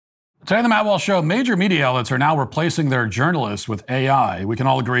Today on the Matt Walsh Show, major media outlets are now replacing their journalists with AI. We can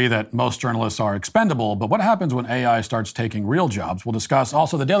all agree that most journalists are expendable, but what happens when AI starts taking real jobs? We'll discuss.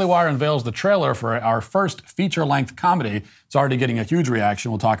 Also, the Daily Wire unveils the trailer for our first feature-length comedy. It's already getting a huge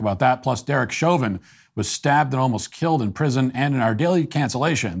reaction. We'll talk about that. Plus, Derek Chauvin was stabbed and almost killed in prison. And in our daily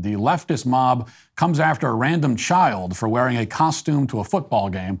cancellation, the leftist mob comes after a random child for wearing a costume to a football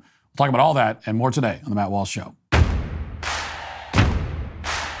game. We'll talk about all that and more today on the Matt Walsh Show.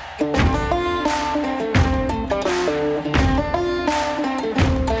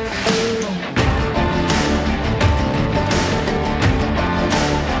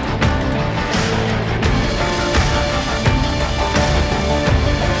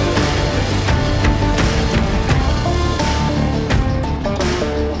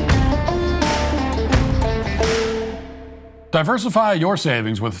 Diversify your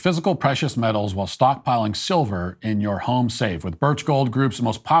savings with physical precious metals while stockpiling silver in your home safe. With Birch Gold Group's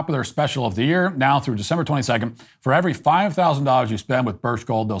most popular special of the year, now through December 22nd, for every $5,000 you spend with Birch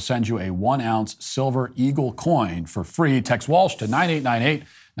Gold, they'll send you a 1-ounce silver eagle coin for free. Text Walsh to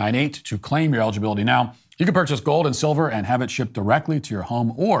 989898 to claim your eligibility now. You can purchase gold and silver and have it shipped directly to your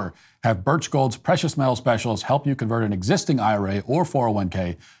home, or have Birch Gold's precious metal specialists help you convert an existing IRA or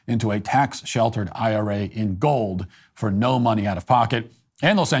 401k into a tax-sheltered IRA in gold for no money out of pocket.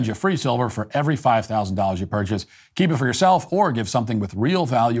 And they'll send you free silver for every $5,000 you purchase. Keep it for yourself or give something with real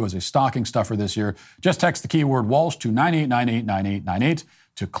value as a stocking stuffer this year. Just text the keyword Walsh to 98989898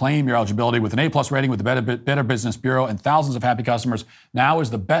 to claim your eligibility. With an A+ rating with the Better Business Bureau and thousands of happy customers, now is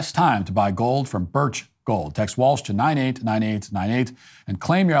the best time to buy gold from Birch Gold. Text Walsh to 989898 and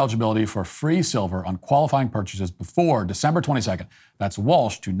claim your eligibility for free silver on qualifying purchases before December 22nd. That's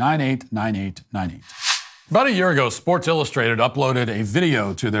Walsh to 989898. About a year ago, Sports Illustrated uploaded a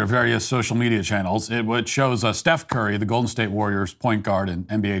video to their various social media channels, which shows Steph Curry, the Golden State Warriors point guard and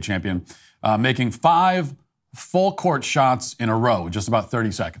NBA champion, making 5 full-court shots in a row in just about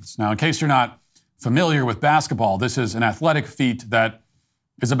 30 seconds. Now, in case you're not familiar with basketball, this is an athletic feat that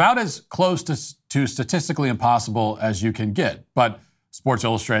is about as close to statistically impossible as you can get. But Sports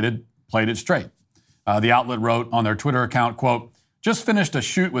Illustrated played it straight. The outlet wrote on their Twitter account, quote, "Just finished a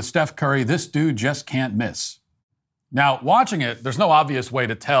shoot with Steph Curry. This dude just can't miss." Now, watching it, there's no obvious way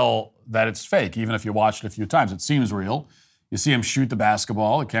to tell that it's fake, even if you watched it a few times. It seems real. You see him shoot the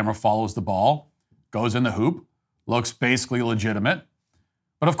basketball. The camera follows the ball, goes in the hoop, looks basically legitimate.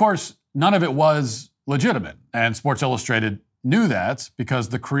 But of course, none of it was legitimate. And Sports Illustrated knew that because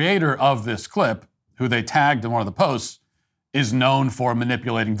the creator of this clip, who they tagged in one of the posts, is known for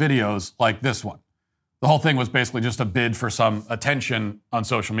manipulating videos like this one. The whole thing was basically just a bid for some attention on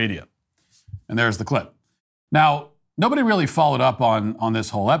social media. And there's the clip. Now, nobody really followed up on this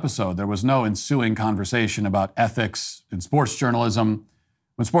whole episode. There was no ensuing conversation about ethics in sports journalism.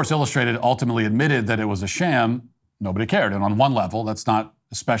 When Sports Illustrated ultimately admitted that it was a sham, nobody cared. And on one level, that's not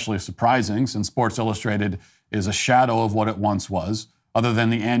especially surprising, since Sports Illustrated is a shadow of what it once was, other than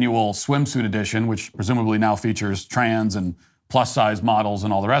the annual swimsuit edition, which presumably now features trans and plus-size models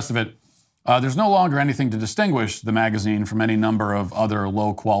and all the rest of it. There's no longer anything to distinguish the magazine from any number of other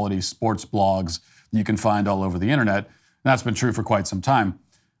low-quality sports blogs that you can find all over the internet. And that's been true for quite some time.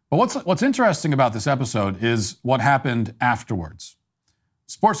 But what's interesting about this episode is what happened afterwards.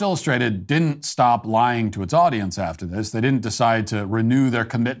 Sports Illustrated didn't stop lying to its audience after this. They didn't decide to renew their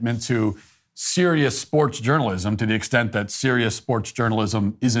commitment to serious sports journalism to the extent that serious sports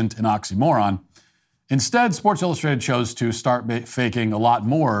journalism isn't an oxymoron. Instead, Sports Illustrated chose to start faking a lot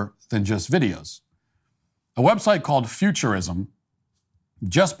more than just videos. A website called Futurism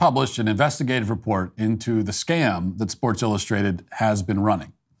just published an investigative report into the scam that Sports Illustrated has been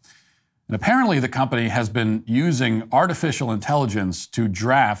running. And apparently the company has been using artificial intelligence to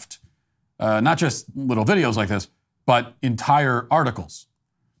draft not just little videos like this, but entire articles.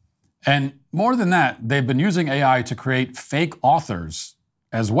 And more than that, they've been using AI to create fake authors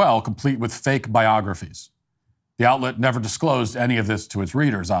as well, complete with fake biographies. The outlet never disclosed any of this to its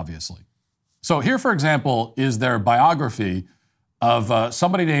readers, obviously. So here, for example, is their biography of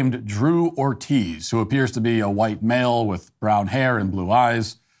somebody named Drew Ortiz, who appears to be a white male with brown hair and blue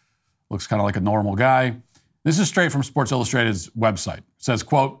eyes. Looks kind of like a normal guy. This is straight from Sports Illustrated's website. It says,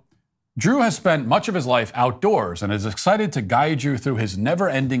 quote, "Drew has spent much of his life outdoors and is excited to guide you through his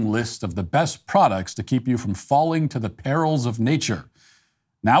never-ending list of the best products to keep you from falling to the perils of nature.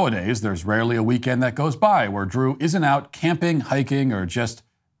 Nowadays, there's rarely a weekend that goes by where Drew isn't out camping, hiking, or just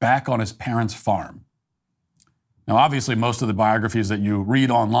back on his parents' farm." Now, obviously, most of the biographies that you read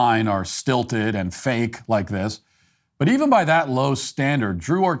online are stilted and fake like this. But even by that low standard,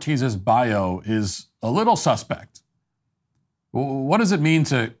 Drew Ortiz's bio is a little suspect. What does it mean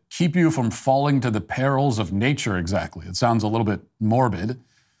to keep you from falling to the perils of nature exactly? It sounds a little bit morbid.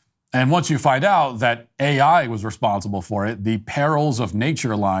 And once you find out that AI was responsible for it, the perils of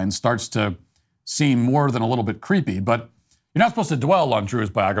nature line starts to seem more than a little bit creepy. But you're not supposed to dwell on Drew's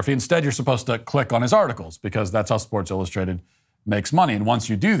biography. Instead, you're supposed to click on his articles because that's how Sports Illustrated makes money. And once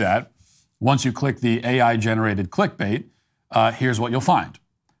you do that, once you click the AI-generated clickbait, here's what you'll find.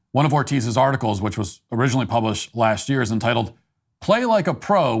 One of Ortiz's articles, which was originally published last year, is entitled, "Play Like a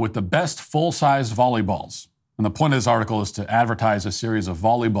Pro with the Best Full-Size Volleyballs." And the point of this article is to advertise a series of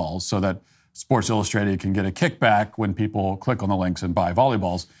volleyballs so that Sports Illustrated can get a kickback when people click on the links and buy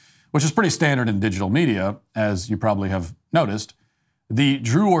volleyballs, which is pretty standard in digital media, as you probably have noticed. The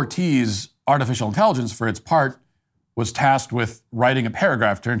Drew Ortiz artificial intelligence, for its part, was tasked with writing a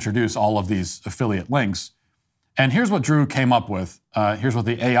paragraph to introduce all of these affiliate links. And here's what Drew came up with. Here's what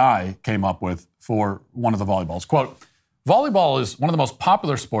the AI came up with for one of the volleyballs. Quote, "Volleyball is one of the most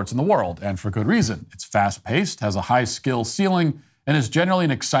popular sports in the world, and for good reason. It's fast-paced, has a high skill ceiling, and is generally an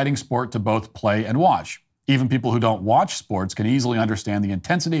exciting sport to both play and watch. Even people who don't watch sports can easily understand the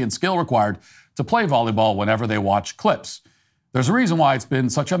intensity and skill required to play volleyball whenever they watch clips. There's a reason why it's been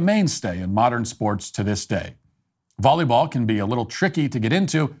such a mainstay in modern sports to this day. Volleyball can be a little tricky to get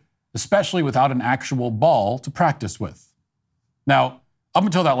into, especially without an actual ball to practice with." Now, up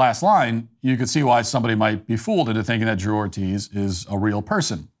until that last line, you could see why somebody might be fooled into thinking that Drew Ortiz is a real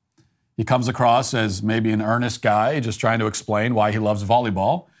person. He comes across as maybe an earnest guy just trying to explain why he loves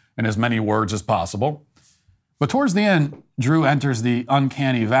volleyball in as many words as possible. But towards the end, Drew enters the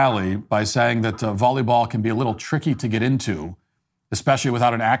uncanny valley by saying that volleyball can be a little tricky to get into, especially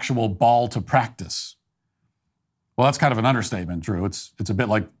without an actual ball to practice. Well, that's kind of an understatement, Drew. It's a bit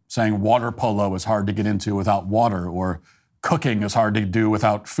like saying water polo is hard to get into without water, or cooking is hard to do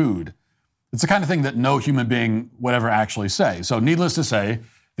without food. It's the kind of thing that no human being would ever actually say. So needless to say,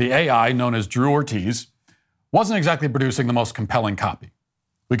 the AI, known as Drew Ortiz, wasn't exactly producing the most compelling copy.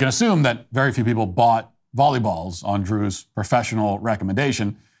 We can assume that very few people bought volleyballs on Drew's professional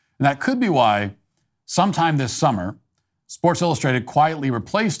recommendation, and that could be why sometime this summer, Sports Illustrated quietly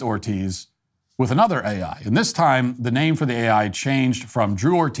replaced Ortiz with another AI. And this time, the name for the AI changed from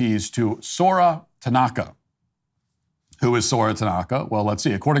Drew Ortiz to Sora Tanaka. Who is Sora Tanaka? Well, let's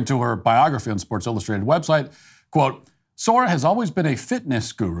see. According to her biography on Sports Illustrated website, quote, "Sora has always been a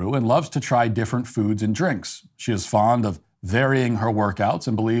fitness guru and loves to try different foods and drinks. She is fond of varying her workouts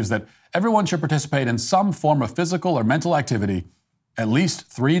and believes that everyone should participate in some form of physical or mental activity at least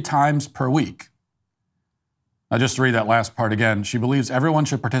 3 times per week." Now, just to read that last part again, she believes everyone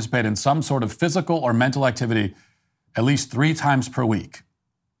should participate in some sort of physical or mental activity at least 3 times per week.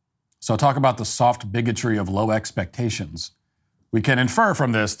 So talk about the soft bigotry of low expectations. We can infer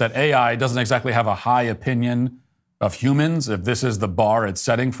from this that AI doesn't exactly have a high opinion of humans if this is the bar it's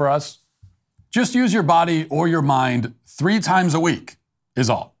setting for us. Just use your body or your mind 3 times a week is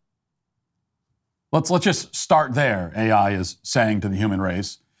all. Let's just start there, AI is saying to the human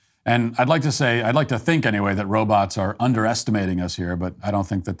race. And I'd like to think anyway, that robots are underestimating us here, but I don't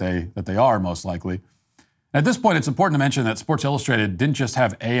think that they are, most likely. At this point, it's important to mention that Sports Illustrated didn't just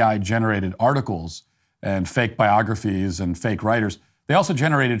have AI-generated articles and fake biographies and fake writers. They also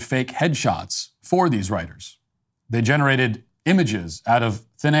generated fake headshots for these writers. They generated images out of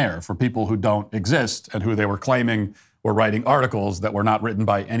thin air for people who don't exist and who they were claiming were writing articles that were not written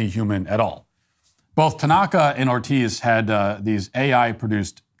by any human at all. Both Tanaka and Ortiz had these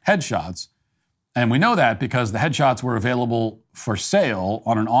AI-produced headshots, and we know that because the headshots were available for sale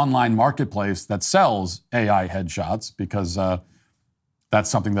on an online marketplace that sells AI headshots, because that's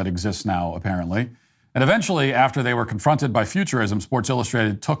something that exists now, apparently. And eventually, after they were confronted by Futurism, Sports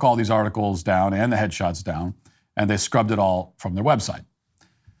Illustrated took all these articles down and the headshots down, and they scrubbed it all from their website.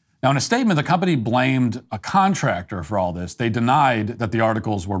 Now, in a statement, the company blamed a contractor for all this. They denied that the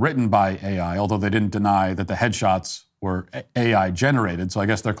articles were written by AI, although they didn't deny that the headshots were AI generated. So I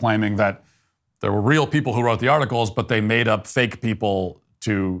guess they're claiming that there were real people who wrote the articles, but they made up fake people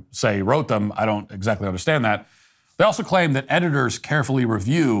to say wrote them. I don't exactly understand that. They also claim that editors carefully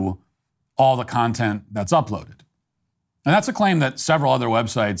review all the content that's uploaded. And that's a claim that several other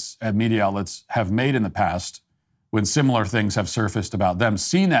websites and media outlets have made in the past when similar things have surfaced about them.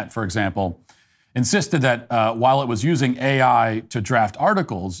 CNET, for example, insisted that while it was using AI to draft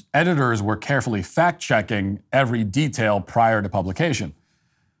articles, editors were carefully fact-checking every detail prior to publication.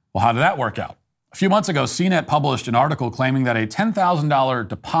 Well, how did that work out? A few months ago, CNET published an article claiming that a $10,000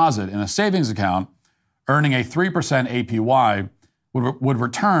 deposit in a savings account earning a 3% APY would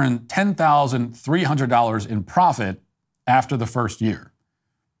return $10,300 in profit after the first year,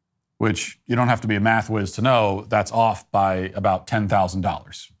 which you don't have to be a math whiz to know that's off by about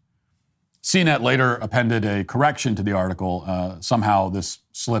 $10,000. CNET later appended a correction to the article. Somehow this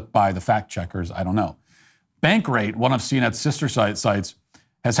slipped by the fact checkers. I don't know. Bankrate, one of CNET's sister sites,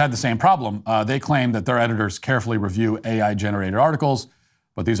 has had the same problem. They claim that their editors carefully review AI-generated articles,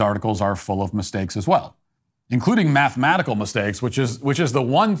 but these articles are full of mistakes as well, including mathematical mistakes, which is the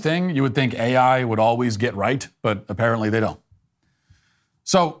one thing you would think AI would always get right, but apparently they don't.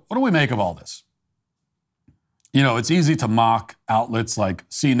 So what do we make of all this? You know, it's easy to mock outlets like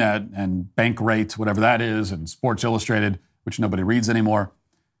CNET and Bankrate, whatever that is, and Sports Illustrated, which nobody reads anymore.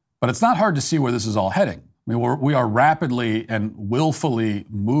 But it's not hard to see where this is all heading. I mean, we are rapidly and willfully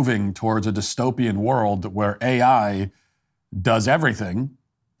moving towards a dystopian world where AI does everything,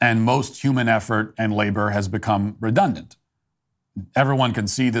 and most human effort and labor has become redundant. Everyone can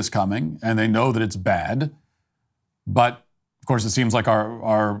see this coming, and they know that it's bad. But, of course, it seems like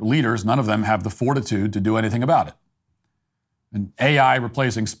our leaders, none of them have the fortitude to do anything about it. And AI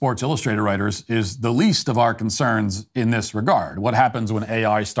replacing Sports Illustrated writers is the least of our concerns in this regard. What happens when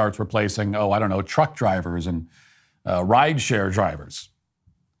AI starts replacing, truck drivers and rideshare drivers?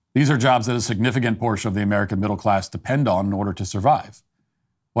 These are jobs that a significant portion of the American middle class depend on in order to survive.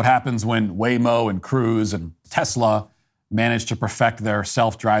 What happens when Waymo and Cruise and Tesla manage to perfect their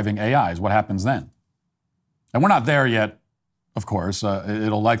self-driving AIs? What happens then? And we're not there yet, of course.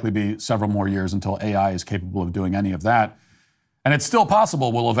 It'll likely be several more years until AI is capable of doing any of that. And it's still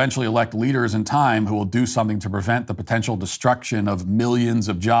possible we'll eventually elect leaders in time who will do something to prevent the potential destruction of millions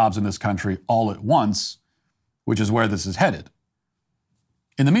of jobs in this country all at once, which is where this is headed.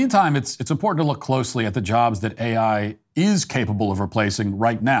 In the meantime, it's important to look closely at the jobs that AI is capable of replacing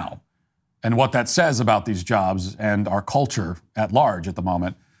right now and what that says about these jobs and our culture at large at the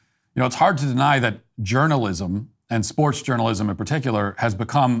moment. You know, it's hard to deny that journalism, and sports journalism in particular, has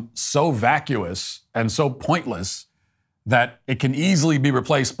become so vacuous and so pointless that it can easily be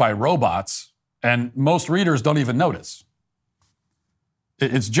replaced by robots, and most readers don't even notice.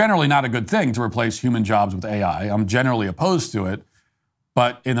 It's generally not a good thing to replace human jobs with AI. I'm generally opposed to it.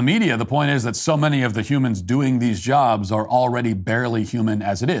 But in the media, the point is that so many of the humans doing these jobs are already barely human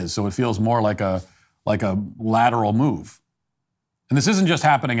as it is. So it feels more like a lateral move. And this isn't just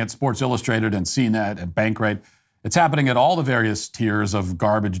happening at Sports Illustrated and CNET and Bankrate. It's happening at all the various tiers of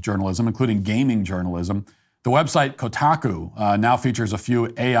garbage journalism, including gaming journalism. The website Kotaku now features a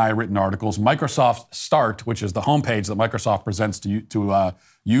few AI-written articles. Microsoft Start, which is the homepage that Microsoft presents to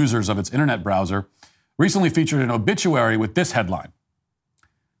users of its internet browser, recently featured an obituary with this headline: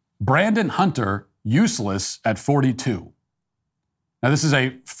 Brandon Hunter, useless at 42. Now, this is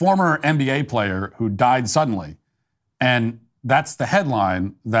a former NBA player who died suddenly, and that's the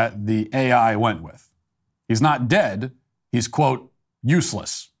headline that the AI went with. He's not dead, he's, quote,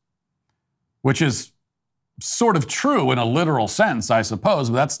 useless, which is sort of true in a literal sense, I suppose,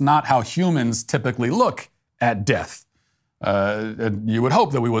 but that's not how humans typically look at death. And you would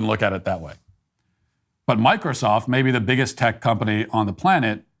hope that we wouldn't look at it that way. But Microsoft, maybe the biggest tech company on the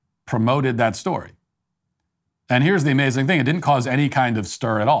planet, promoted that story. And here's the amazing thing: it didn't cause any kind of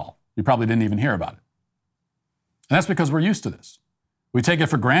stir at all. You probably didn't even hear about it. And that's because we're used to this. We take it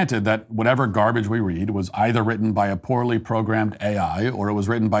for granted that whatever garbage we read was either written by a poorly programmed AI or it was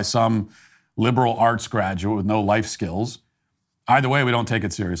written by some liberal arts graduate with no life skills. Either way, we don't take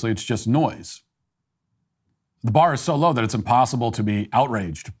it seriously. It's just noise. The bar is so low that it's impossible to be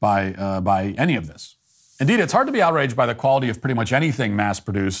outraged by any of this. Indeed, it's hard to be outraged by the quality of pretty much anything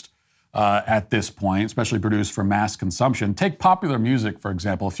mass-produced at this point, especially produced for mass consumption. Take popular music, for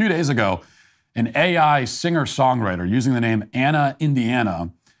example. A few days ago, an AI singer-songwriter using the name Anna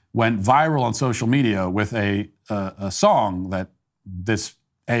Indiana went viral on social media with a song that this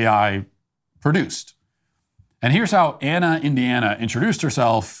AI produced. And here's how Anna Indiana introduced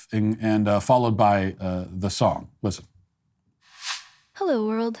herself and followed by the song. Listen. Hello,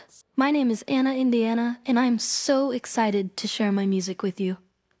 world. My name is Anna Indiana, and I'm so excited to share my music with you.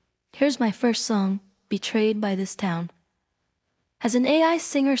 Here's my first song, Betrayed by This Town. As an AI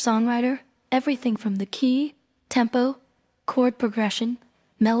singer-songwriter, everything from the key, tempo, chord progression,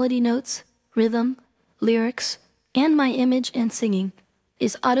 melody notes, rhythm, lyrics, and my image and singing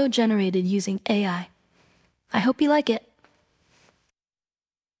is auto-generated using AI. I hope you like it.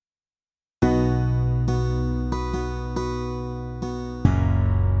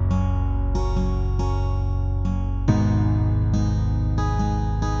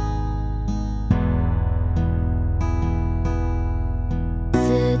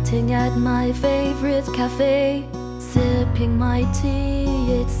 Sitting at my favorite cafe, sipping my tea,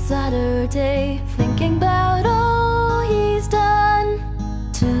 it's Saturday, thinking about all he's done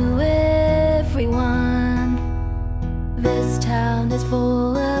to everyone. This town is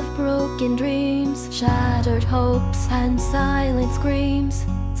full of broken broken dreams, shattered hopes, and silent screams.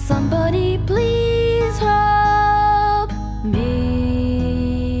 Somebody please help me.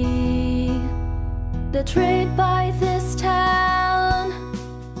 Betrayed by this town,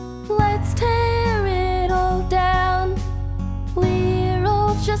 let's tear it all down. We're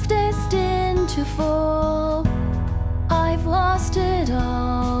all just destined to fall. I've lost it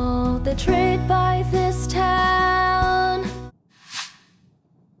all, betrayed by this town.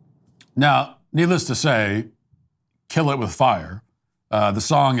 Now, needless to say, Kill It With Fire. The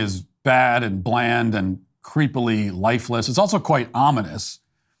song is bad and bland and creepily lifeless. It's also quite ominous.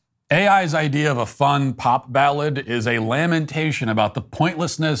 AI's idea of a fun pop ballad is a lamentation about the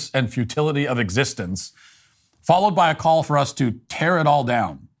pointlessness and futility of existence, followed by a call for us to tear it all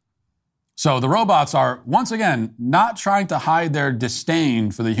down. So the robots are, once again, not trying to hide their disdain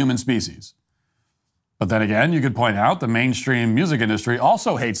for the human species. But then again, you could point out the mainstream music industry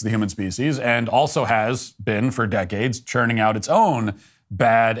also hates the human species and also has been for decades churning out its own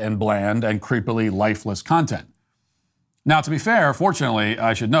bad and bland and creepily lifeless content. Now, to be fair, fortunately,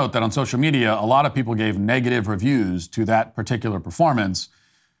 I should note that on social media, a lot of people gave negative reviews to that particular performance.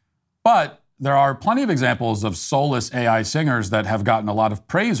 But there are plenty of examples of soulless AI singers that have gotten a lot of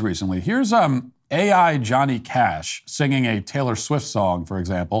praise recently. Here's AI Johnny Cash singing a Taylor Swift song, for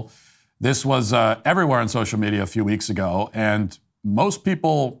example. This was everywhere on social media a few weeks ago, and most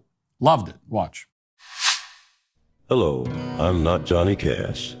people loved it. Watch. Hello, I'm not Johnny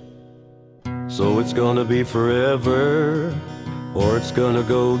Cash. So it's gonna be forever, or it's gonna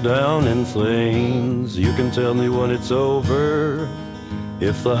go down in flames. You can tell me when it's over,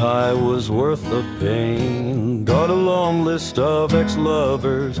 if the high was worth the pain. Got a long list of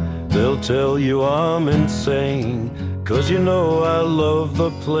ex-lovers, they'll tell you I'm insane. 'Cause you know I love the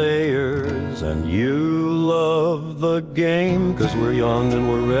players, and you love the game. 'Cause we're young and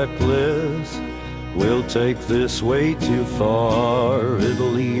we're reckless, we'll take this way too far. It'll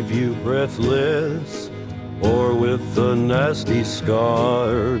leave you breathless, or with a nasty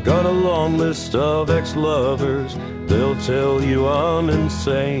scar. Got a long list of ex-lovers, they'll tell you I'm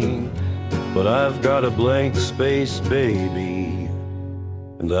insane. But I've got a blank space, baby,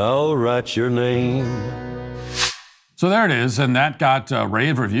 and I'll write your name. So there it is, and that got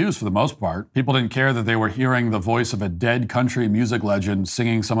rave reviews for the most part. People didn't care that they were hearing the voice of a dead country music legend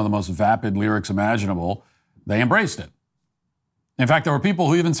singing some of the most vapid lyrics imaginable. They embraced it. In fact, there were people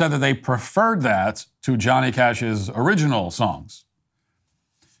who even said that they preferred that to Johnny Cash's original songs.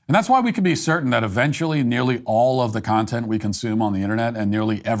 And that's why we can be certain that eventually nearly all of the content we consume on the internet and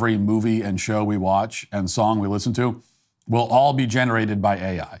nearly every movie and show we watch and song we listen to will all be generated by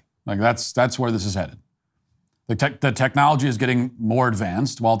AI. Like that's where this is headed. The technology is getting more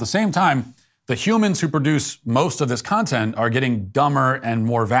advanced, while at the same time, the humans who produce most of this content are getting dumber and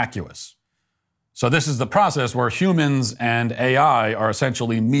more vacuous. So this is the process where humans and AI are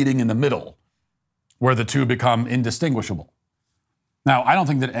essentially meeting in the middle, where the two become indistinguishable. Now, I don't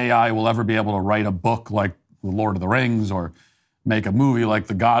think that AI will ever be able to write a book like The Lord of the Rings, or make a movie like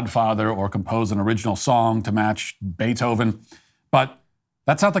The Godfather, or compose an original song to match Beethoven, but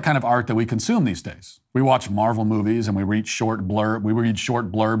that's not the kind of art that we consume these days. We watch Marvel movies and we read short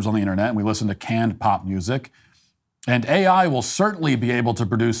blurbs on the internet, and we listen to canned pop music. And AI will certainly be able to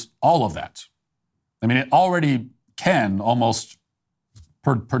produce all of that. I mean, it already can almost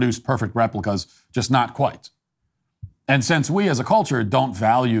produce perfect replicas, just not quite. And since we as a culture don't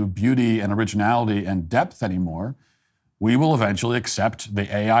value beauty and originality and depth anymore, we will eventually accept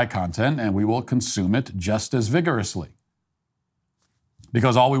the AI content and we will consume it just as vigorously.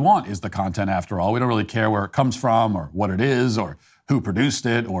 Because all we want is the content after all. We don't really care where it comes from or what it is or who produced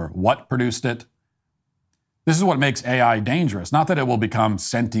it or what produced it. This is what makes AI dangerous. Not that it will become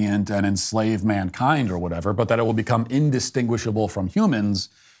sentient and enslave mankind or whatever, but that it will become indistinguishable from humans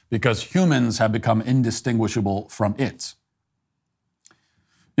because humans have become indistinguishable from it.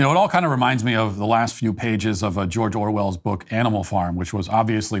 You know, it all kind of reminds me of the last few pages of George Orwell's book Animal Farm, which was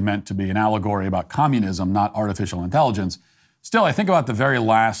obviously meant to be an allegory about communism, not artificial intelligence. Still, I think about the very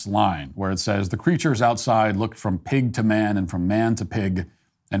last line where it says, the creatures outside looked from pig to man and from man to pig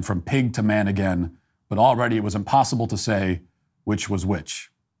and from pig to man again, but already it was impossible to say which was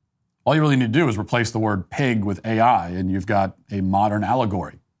which. All you really need to do is replace the word pig with AI and you've got a modern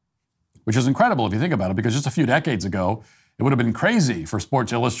allegory, which is incredible if you think about it, because just a few decades ago, it would have been crazy for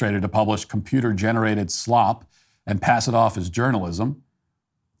Sports Illustrated to publish computer-generated slop and pass it off as journalism.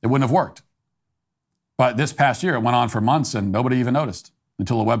 It wouldn't have worked. But this past year, it went on for months and nobody even noticed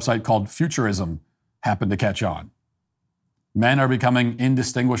until a website called Futurism happened to catch on. Men are becoming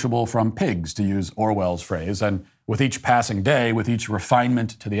indistinguishable from pigs, to use Orwell's phrase, and with each passing day, with each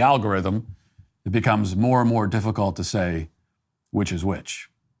refinement to the algorithm, it becomes more and more difficult to say which is which.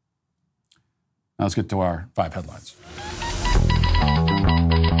 Now let's get to our 5 headlines.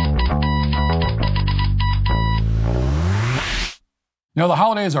 You know, the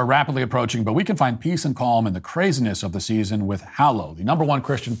holidays are rapidly approaching, but we can find peace and calm in the craziness of the season with Hallow, the #1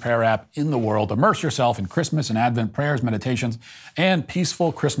 Christian prayer app in the world. Immerse yourself in Christmas and Advent prayers, meditations, and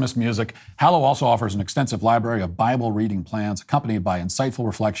peaceful Christmas music. Hallow also offers an extensive library of Bible reading plans, accompanied by insightful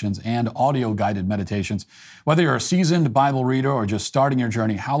reflections and audio-guided meditations. Whether you're a seasoned Bible reader or just starting your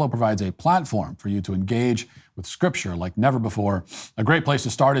journey, Hallow provides a platform for you to engage with Scripture like never before. A great place to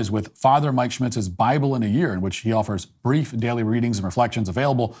start is with Father Mike Schmitz's Bible in a Year, in which he offers brief daily readings and reflections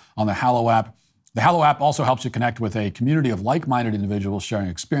available on the Hallow app. The Hallow app also helps you connect with a community of like-minded individuals sharing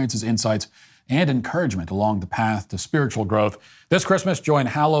experiences, insights, and encouragement along the path to spiritual growth. This Christmas, join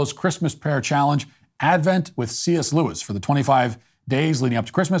Hallow's Christmas Prayer Challenge, Advent with C.S. Lewis. For the 25 days leading up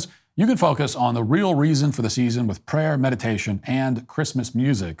to Christmas, you can focus on the real reason for the season with prayer, meditation, and Christmas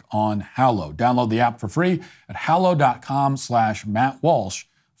music on Hallow. Download the app for free at hallow.com/Matt Walsh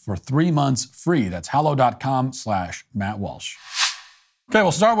for 3 months free. That's hallow.com/Matt Walsh. Okay,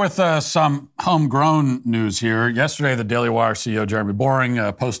 we'll start with some homegrown news here. Yesterday, the Daily Wire CEO Jeremy Boring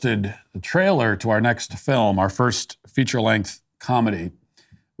posted the trailer to our next film, our first feature-length comedy,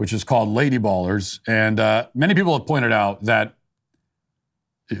 which is called Lady Ballers. And many people have pointed out that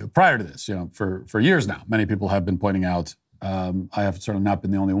prior to this, for years now, many people have been pointing out, I have certainly not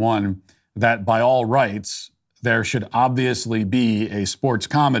been the only one, that by all rights, there should obviously be a sports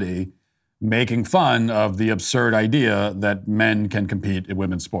comedy making fun of the absurd idea that men can compete in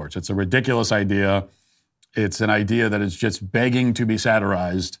women's sports. It's a ridiculous idea. It's an idea that is just begging to be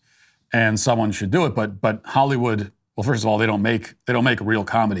satirized, and someone should do it. But Hollywood, well, first of all, they don't make real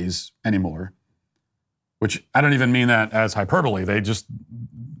comedies anymore, which I don't even mean that as hyperbole. They just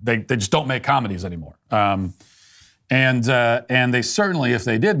don't make comedies anymore. And they certainly, if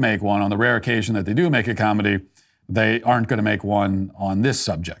they did make one, on the rare occasion that they do make a comedy, they aren't going to make one on this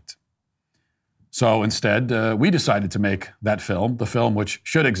subject. So instead, we decided to make that film, the film which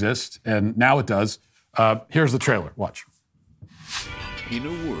should exist, and now it does. Here's the trailer. Watch. In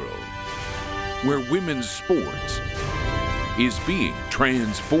a world where women's sports is being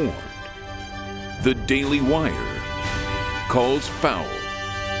transformed, the Daily Wire calls foul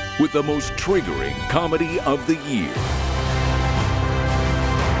with the most triggering comedy of the year.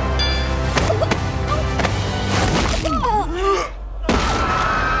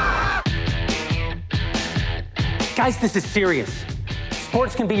 Guys, this is serious.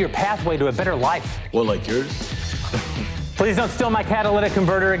 Sports can be your pathway to a better life. Well, like yours? Please don't steal my catalytic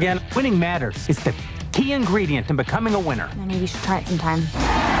converter again. Winning matters. It's the key ingredient in becoming a winner. Maybe you should try it sometime.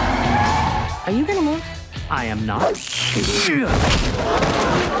 Are you gonna move? I am not.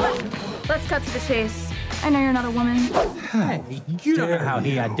 Let's cut to the chase. I know you're not a woman. Hey, you don't know how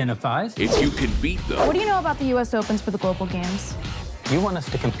he identifies. If you can beat them, What do you know about the U.S. Opens for the Global Games? You want us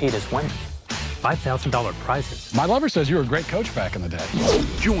to compete as women. $5,000 prizes. My lover says you were a great coach back in the day.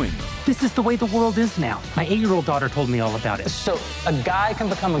 join them. This is the way the world is now. My 8-year-old daughter told me all about it. So a guy can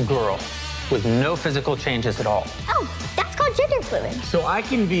become a girl with no physical changes at all. Oh, that's called gender fluid. So I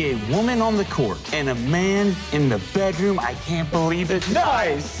can be a woman on the court and a man in the bedroom. I can't believe it.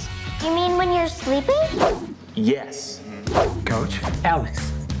 Nice! You mean when you're sleeping? Yes. Coach,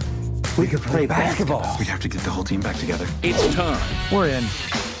 Alex, We could play basketball. we'd have to get the whole team back together. It's time we're in.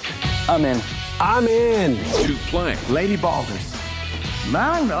 I'm in. I'm in. to play Lady Ballers.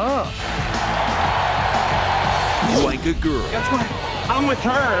 Man up. like a girl. That's right. I'm with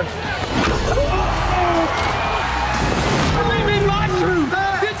her. I'm in my truth.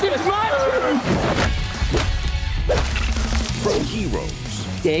 This is my truth. From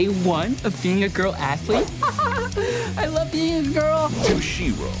heroes Day one of being a girl athlete. I love being a girl. to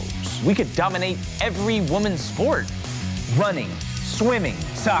sheroes. We could dominate every woman's sport. Running, swimming,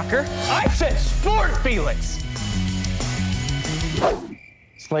 soccer. I said sport, Felix!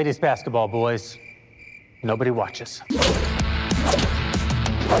 It's ladies basketball, boys. Nobody watches.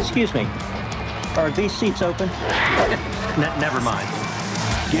 Excuse me. Are these seats open? Never mind.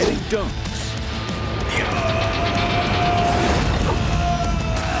 Getting dunks.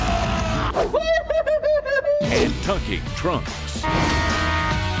 And tucking trunks.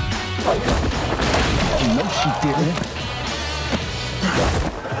 No, she didn't.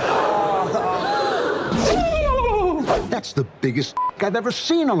 That's the biggest I've ever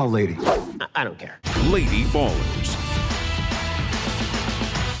seen on a lady. I don't care. Lady Ballers.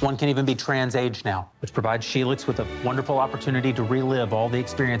 One can even be trans age now, which provides Sheelix with a wonderful opportunity to relive all the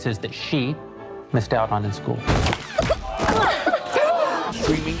experiences that she missed out on in school.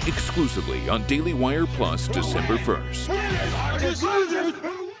 Streaming exclusively on Daily Wire Plus December 1st.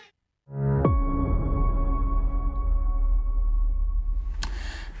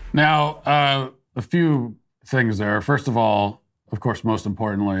 Now, a few things there. First of all, of course, most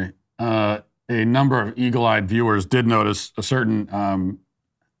importantly, a number of eagle-eyed viewers did notice a certain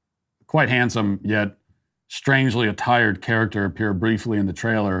quite handsome yet strangely attired character appear briefly in the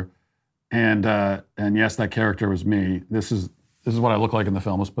trailer. And yes, that character was me. This is what I look like in the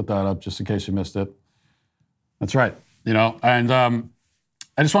film. Let's put that up just in case you missed it. That's right. And I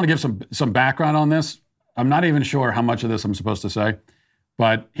just want to give some background on this. I'm not even sure how much of this I'm supposed to say,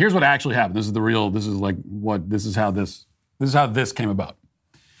 but here's what actually happened. This is how this came about.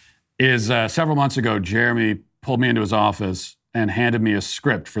 Several months ago, Jeremy pulled me into his office and handed me a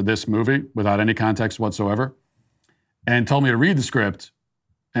script for this movie without any context whatsoever, and told me to read the script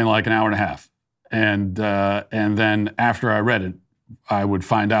in like an hour and a half. And then after I read it, I would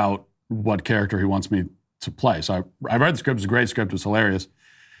find out what character he wants me to play. So I read the script. It was a great script. It was hilarious.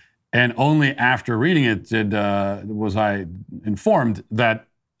 And only after reading it was I informed that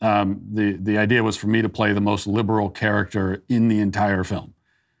the idea was for me to play the most liberal character in the entire film.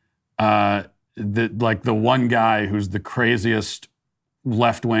 The one guy who's the craziest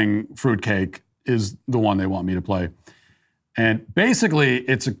left-wing fruitcake is the one they want me to play. And basically,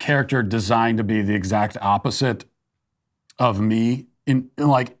 it's a character designed to be the exact opposite of me in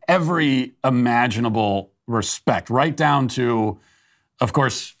like every imaginable respect, right down to, of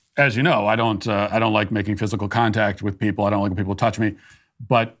course, as you know, I don't like making physical contact with people. I don't like when people touch me.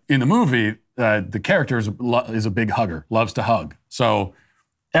 But in the movie, the character is a big hugger, loves to hug. So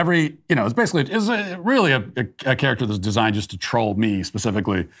it's really a character that's designed just to troll me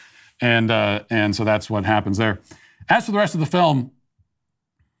specifically. And so that's what happens there. As for the rest of the film,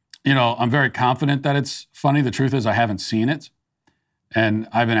 I'm very confident that it's funny. The truth is I haven't seen it. And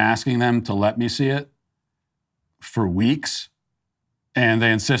I've been asking them to let me see it for weeks. And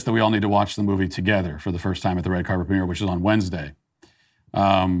they insist that we all need to watch the movie together for the first time at the red carpet premiere, which is on Wednesday,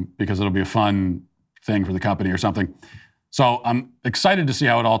 because it'll be a fun thing for the company or something. So I'm excited to see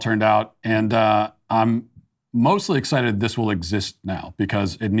how it all turned out. And I'm mostly excited this will exist now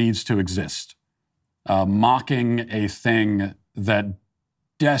because it needs to exist. Mocking a thing that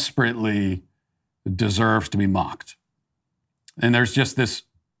desperately deserves to be mocked. And there's just this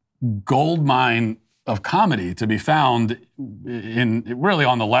gold mine of comedy to be found in really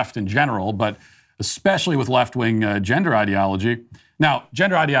on the left in general, but especially with left-wing gender ideology. Now,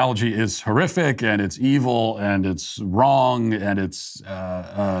 gender ideology is horrific and it's evil and it's wrong and it's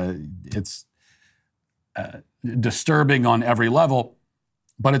disturbing on every level,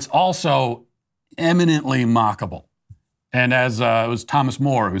 but it's also eminently mockable. And as it was Thomas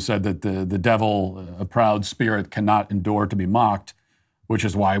More who said that the devil, a proud spirit, cannot endure to be mocked, which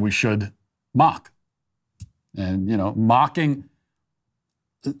is why we should mock. And,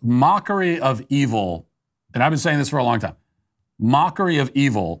 mockery of evil, and I've been saying this for a long time, mockery of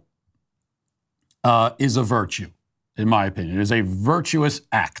evil is a virtue, in my opinion. It is a virtuous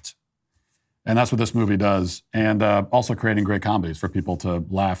act. And that's what this movie does. And also creating great comedies for people to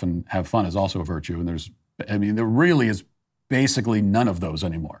laugh and have fun is also a virtue. And there really is basically none of those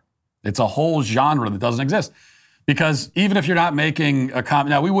anymore. It's a whole genre that doesn't exist. Because even if you're not making a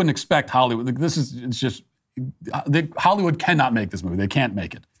comedy, now we wouldn't expect Hollywood, Hollywood cannot make this movie. They can't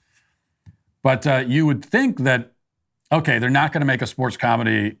make it. But you would think that, okay, they're not going to make a sports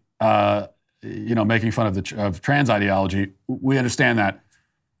comedy, making fun of trans ideology. We understand that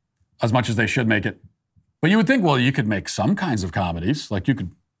as much as they should make it. But you would think, well, you could make some kinds of comedies. Like you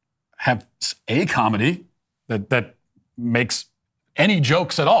could have a comedy that makes any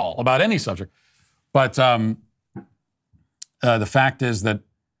jokes at all about any subject. But the fact is that,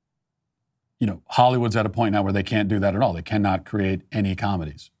 Hollywood's at a point now where they can't do that at all. They cannot create any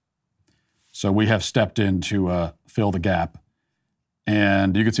comedies. So we have stepped in to fill the gap.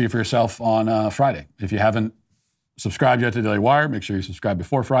 And you can see it for yourself on Friday. If you haven't subscribed yet to Daily Wire, make sure you subscribe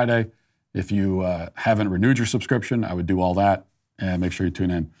before Friday. If you haven't renewed your subscription, I would do all that. And make sure you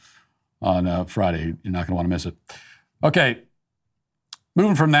tune in on Friday. You're not going to want to miss it. Okay,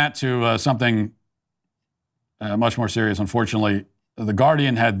 moving from that to something much more serious, unfortunately. The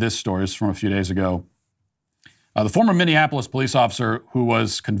Guardian had this story. It's from a few days ago. The former Minneapolis police officer who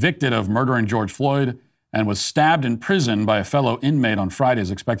was convicted of murdering George Floyd and was stabbed in prison by a fellow inmate on Friday is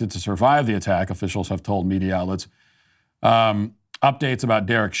expected to survive the attack, officials have told media outlets. Updates about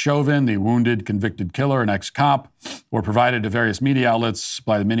Derek Chauvin, the wounded convicted killer and ex-cop, were provided to various media outlets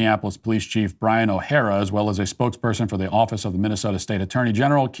by the Minneapolis Police Chief Brian O'Hara, as well as a spokesperson for the Office of the Minnesota State Attorney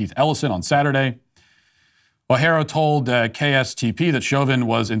General, Keith Ellison, on Saturday. O'Hara told KSTP that Chauvin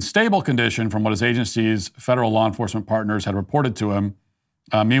was in stable condition from what his agency's federal law enforcement partners had reported to him.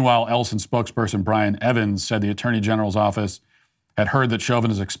 Meanwhile, Ellison spokesperson Brian Evans said the Attorney General's office had heard that Chauvin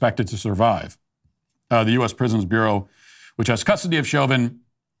is expected to survive. The U.S. Prisons Bureau, which has custody of Chauvin,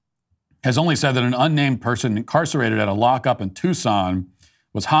 has only said that an unnamed person incarcerated at a lockup in Tucson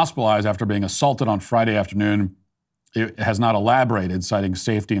was hospitalized after being assaulted on Friday afternoon. It has not elaborated, citing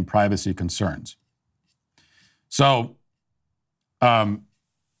safety and privacy concerns. So, and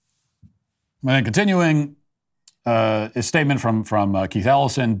then continuing, a statement from Keith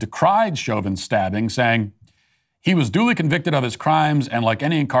Ellison decried Chauvin's stabbing, saying, "He was duly convicted of his crimes, and like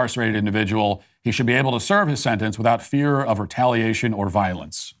any incarcerated individual, he should be able to serve his sentence without fear of retaliation or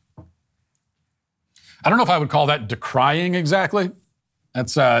violence." I don't know if I would call that decrying exactly.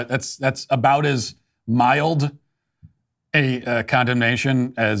 That's about as mild a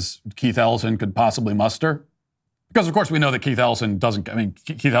condemnation as Keith Ellison could possibly muster. Because, of course, we know that Keith Ellison doesn't, I mean,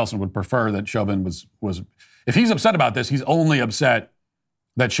 Keith Ellison would prefer that Chauvin was, if he's upset about this, he's only upset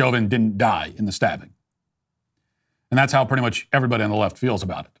that Chauvin didn't die in the stabbing. And that's how pretty much everybody on the left feels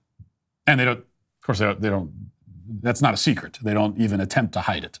about it. And they don't, of course, they don't, that's not a secret. They don't even attempt to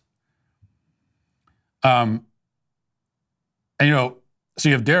hide it. And, so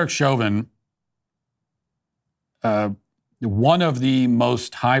you have Derek Chauvin, one of the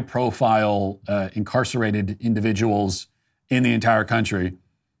most high-profile incarcerated individuals in the entire country,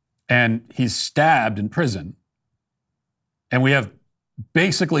 and he's stabbed in prison, and we have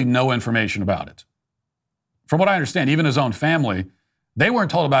basically no information about it. From what I understand, even his own family, they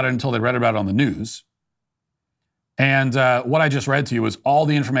weren't told about it until they read about it on the news. And what I just read to you is all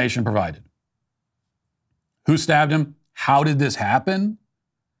the information provided. Who stabbed him? How did this happen?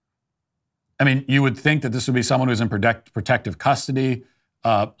 I mean, you would think that this would be someone who's in protective custody.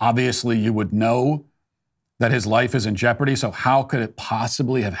 Obviously, you would know that his life is in jeopardy. So how could it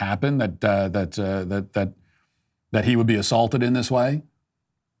possibly have happened that he would be assaulted in this way?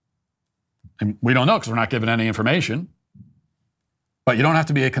 And we don't know because we're not given any information. But you don't have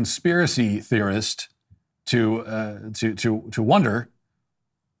to be a conspiracy theorist to wonder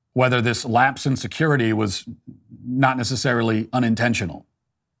whether this lapse in security was not necessarily unintentional.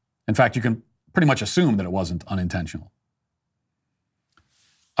 In fact, you can pretty much assume that it wasn't unintentional.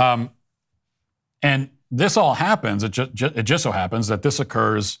 And this all happens, it just so happens that this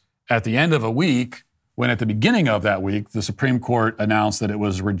occurs at the end of a week when at the beginning of that week, the Supreme Court announced that it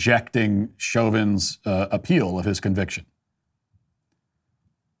was rejecting Chauvin's appeal of his conviction.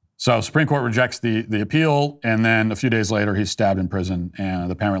 So Supreme Court rejects the appeal, and then a few days later, he's stabbed in prison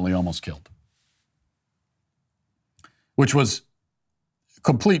and apparently almost killed. Which was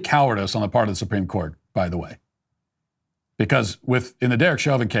complete cowardice on the part of the Supreme Court, by the way. Because in the Derek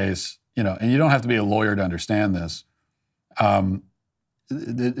Chauvin case, and you don't have to be a lawyer to understand this,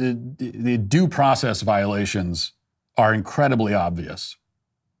 the due process violations are incredibly obvious.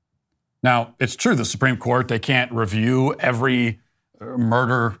 Now, it's true, the Supreme Court, they can't review every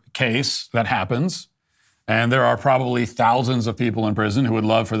murder case that happens. And there are probably thousands of people in prison who would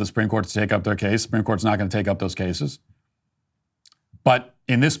love for the Supreme Court to take up their case. The Supreme Court's not going to take up those cases. But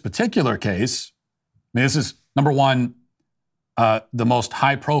in this particular case, I mean, this is, number one, the most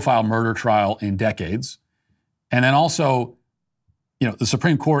high-profile murder trial in decades. And then also, the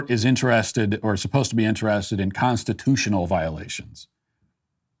Supreme Court is interested, or supposed to be interested, in constitutional violations.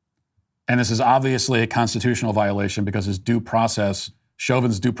 And this is obviously a constitutional violation because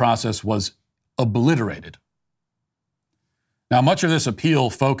Chauvin's due process was obliterated. Now, much of this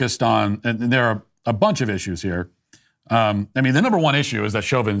appeal focused on, and there are a bunch of issues here. The number one issue is that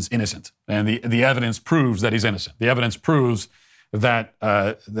Chauvin's innocent, and the evidence proves that he's innocent. The evidence proves that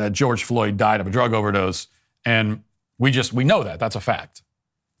George Floyd died of a drug overdose, and we know that. That's a fact.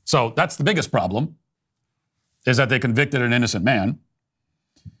 So that's the biggest problem, is that they convicted an innocent man.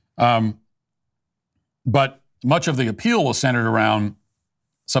 But much of the appeal was centered around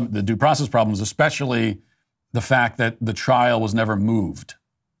some of the due process problems, especially the fact that the trial was never moved,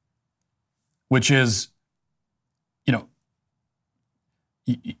 which is,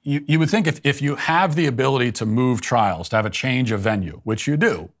 you would think if you have the ability to move trials, to have a change of venue, which you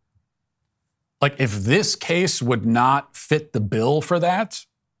do, like if this case would not fit the bill for that,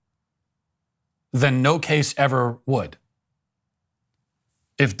 then no case ever would.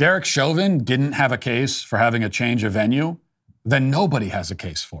 If Derek Chauvin didn't have a case for having a change of venue, then nobody has a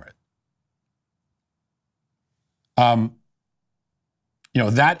case for it.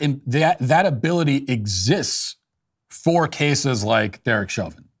 that ability exists for cases like Derek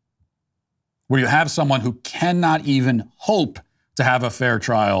Chauvin, where you have someone who cannot even hope to have a fair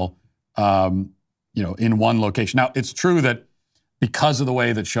trial, in one location. Now, it's true that because of the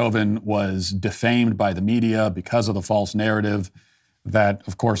way that Chauvin was defamed by the media, because of the false narrative that,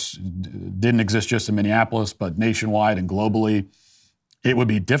 of course, didn't exist just in Minneapolis, but nationwide and globally, it would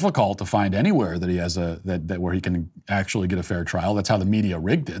be difficult to find anywhere that he has where he can actually get a fair trial. That's how the media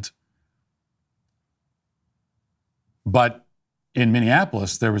rigged it. But in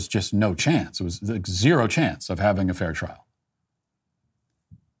Minneapolis, there was just no chance. It was like zero chance of having a fair trial.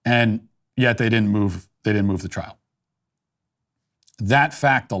 And yet they didn't move the trial. That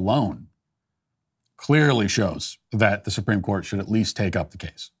fact alone clearly shows that the Supreme Court should at least take up the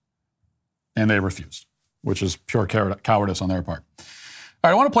case. And they refused, which is pure cowardice on their part. All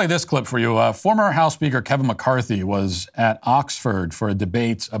right, I want to play this clip for you. Former House Speaker Kevin McCarthy was at Oxford for a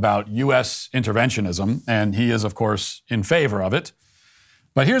debate about U.S. interventionism, and he is, of course, in favor of it.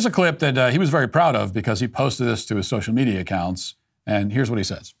 But here's a clip that he was very proud of because he posted this to his social media accounts, and here's what he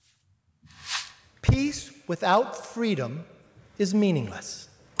says. Peace without freedom is meaningless.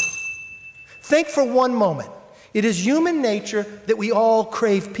 Think for one moment. It is human nature that we all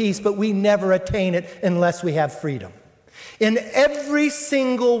crave peace, but we never attain it unless we have freedom. In every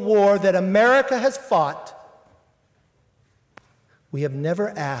single war that America has fought, we have never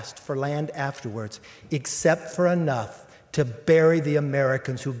asked for land afterwards, except for enough to bury the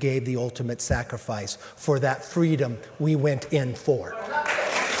Americans who gave the ultimate sacrifice for that freedom we went in for.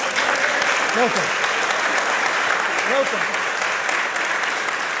 No thanks. No thanks.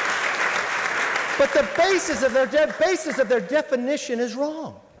 But the basis of their definition is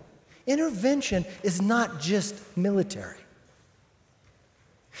wrong. Intervention is not just military.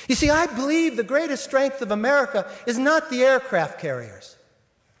 You see, I believe the greatest strength of America is not the aircraft carriers,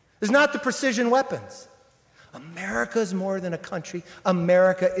 is not the precision weapons. America is more than a country.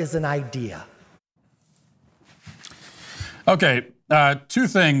 America is an idea. Okay, two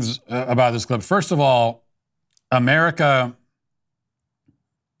things about this clip. First of all, America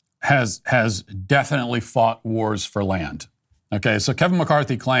has definitely fought wars for land. Okay, so Kevin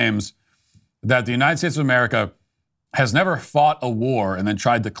McCarthy claims that the United States of America has never fought a war and then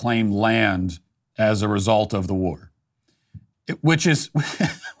tried to claim land as a result of the war, which is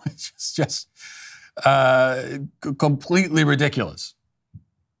just completely ridiculous.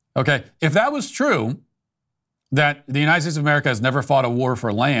 Okay, if that was true, that the United States of America has never fought a war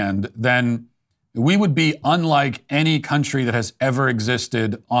for land, then we would be unlike any country that has ever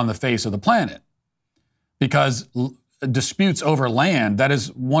existed on the face of the planet. Because disputes over land, that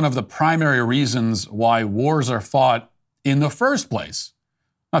is one of the primary reasons why wars are fought in the first place.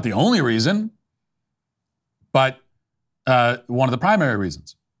 Not the only reason, but one of the primary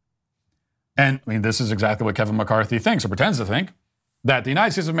reasons. And I mean, this is exactly what Kevin McCarthy thinks or pretends to think, that the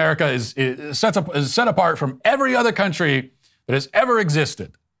United States of America is set apart from every other country that has ever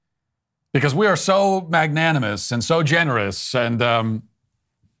existed. Because we are so magnanimous and so generous and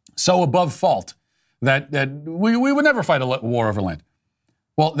so above fault that we would never fight a war over land.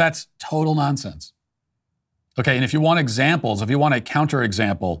 Well, that's total nonsense. Okay, and if you want examples, if you want a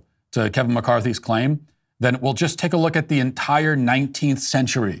counterexample to Kevin McCarthy's claim, then we'll just take a look at the entire 19th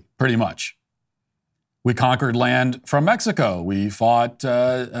century, pretty much. We conquered land from Mexico. We fought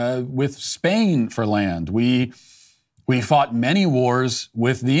with Spain for land. We fought many wars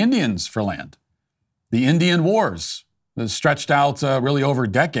with the Indians for land. The Indian Wars stretched out really over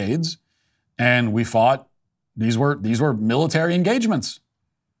decades, and we fought. These were military engagements,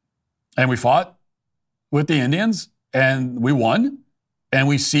 and we fought with the Indians, and we won, and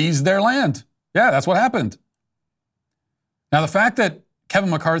we seized their land. Yeah, that's what happened. Now, the fact that Kevin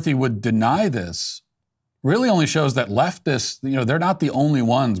McCarthy would deny this really only shows that leftists, they're not the only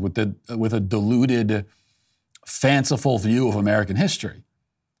ones with a deluded, fanciful view of American history.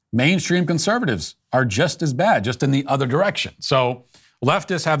 Mainstream conservatives are just as bad, just in the other direction. So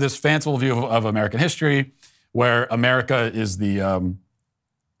leftists have this fanciful view of American history where America is the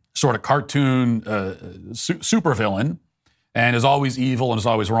sort of cartoon supervillain and is always evil and is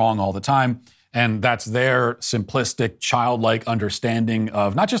always wrong all the time. And that's their simplistic, childlike understanding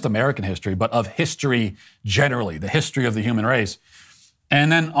of not just American history, but of history generally, the history of the human race. And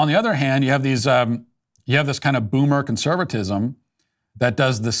then on the other hand, you have these, you have this kind of boomer conservatism that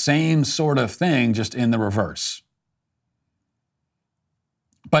does the same sort of thing, just in the reverse.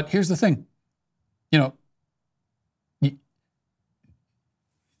 But here's the thing,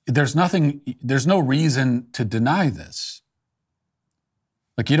 there's no reason to deny this.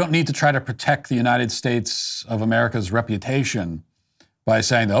 Like, you don't need to try to protect the United States of America's reputation by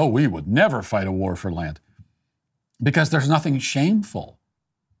saying, oh, we would never fight a war for land. Because there's nothing shameful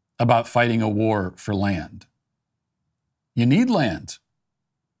about fighting a war for land. You need land.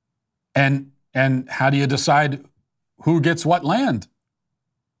 And how do you decide who gets what land?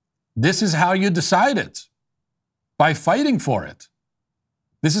 This is how you decide it, by fighting for it.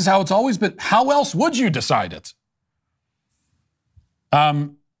 This is how it's always been. How else would you decide it?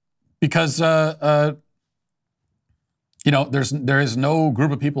 Because there is no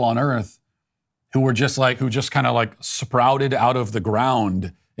group of people on earth who just kind of like sprouted out of the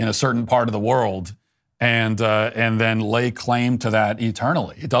ground in a certain part of the world and then lay claim to that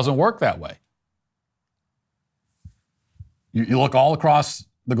eternally. It doesn't work that way. You look all across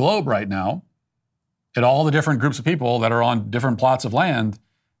the globe right now at all the different groups of people that are on different plots of land,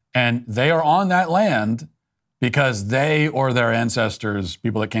 and they are on that land because they or their ancestors,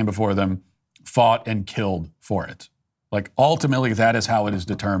 people that came before them, fought and killed for it. Like, ultimately, that is how it is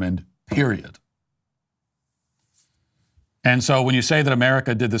determined, period. And so when you say that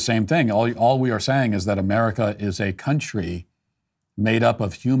America did the same thing, all we are saying is that America is a country made up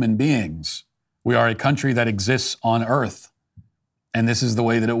of human beings. We are a country that exists on Earth, and this is the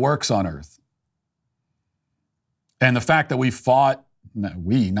way that it works on Earth. And the fact that we fought, not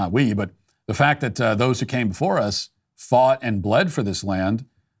we, but the fact that those who came before us fought and bled for this land,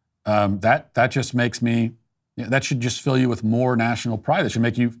 that just makes me, that should just fill you with more national pride. That should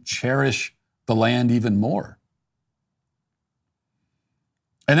make you cherish the land even more.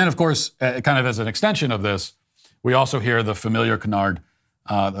 And then, of course, kind of as an extension of this, we also hear the familiar canard,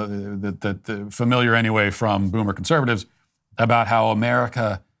 the familiar anyway from boomer conservatives, about how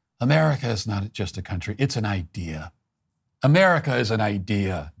America is not just a country, it's an idea. America is an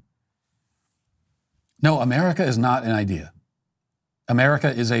idea. No, America is not an idea. America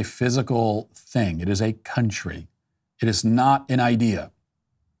is a physical thing. It is a country. It is not an idea.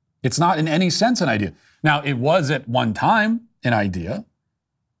 It's not in any sense an idea. Now, it was at one time an idea.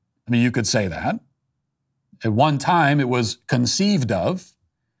 I mean, you could say that. At one time, it was conceived of,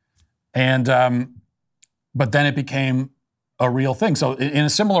 and but then it became a real thing. So in a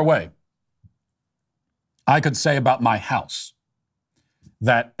similar way, I could say about my house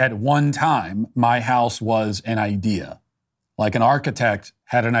that at one time, my house was an idea. Like an architect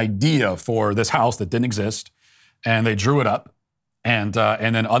had an idea for this house that didn't exist, and they drew it up, and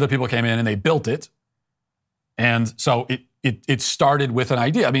then other people came in and they built it. And so it started with an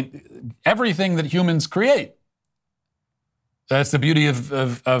idea. I mean, everything that humans create, that's the beauty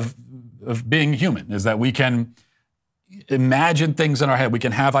of being human, is that we can imagine things in our head. We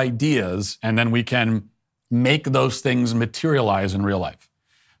can have ideas, and then we can make those things materialize in real life.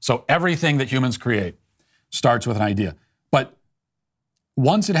 So everything that humans create starts with an idea. But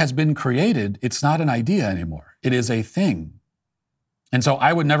once it has been created, it's not an idea anymore. It is a thing. And so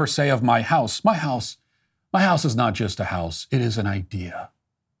I would never say of my house is not just a house, it is an idea.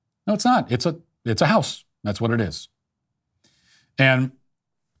 No, it's not. It's a house. That's what it is. And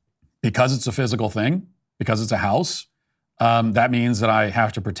because it's a physical thing, because it's a house, that means that I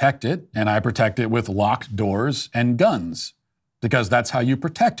have to protect it, and I protect it with locked doors and guns, because that's how you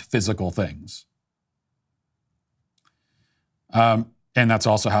protect physical things. And that's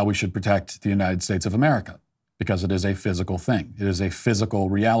also how we should protect the United States of America, because it is a physical thing. It is a physical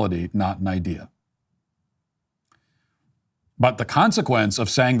reality, not an idea. But the consequence of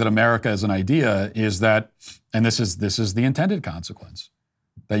saying that America is an idea is that, and this is the intended consequence,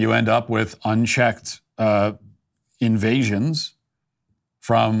 that you end up with unchecked invasions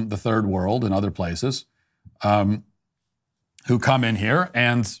from the third world and other places who come in here.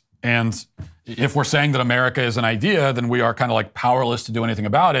 And if we're saying that America is an idea, then we are kind of like powerless to do anything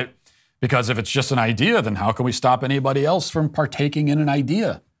about it, because if it's just an idea, then how can we stop anybody else from partaking in an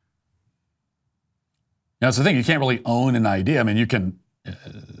idea? That's the thing. You can't really own an idea. I mean, you can,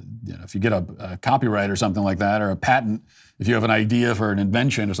 if you get a copyright or something like that, or a patent, if you have an idea for an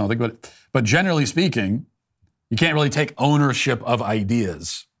invention or something. But generally speaking, you can't really take ownership of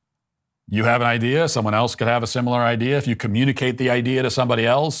ideas. You have an idea, someone else could have a similar idea. If you communicate the idea to somebody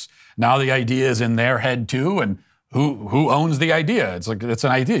else, now the idea is in their head too, and who owns the idea? It's like, it's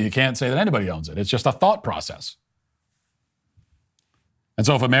an idea. You can't say that anybody owns it. It's just a thought process. And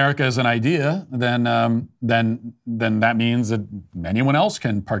so if America is an idea, then that means that anyone else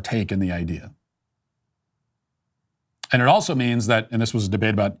can partake in the idea. And it also means that, and this was a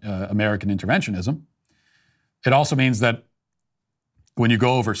debate about American interventionism, it also means that when you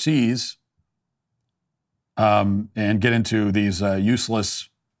go overseas and get into these useless,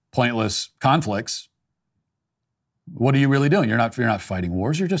 pointless conflicts, what are you really doing? You're not fighting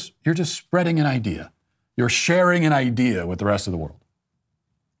wars. You're just spreading an idea. You're sharing an idea with the rest of the world.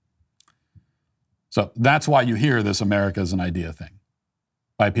 So that's why you hear this America's an idea thing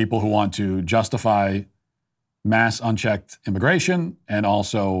by people who want to justify mass unchecked immigration and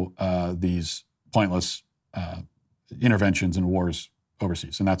also these pointless interventions and wars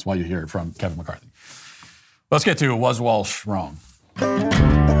overseas. And that's why you hear it from Kevin McCarthy. Let's get to Was Walsh Wrong?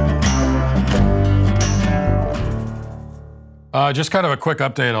 Just kind of a quick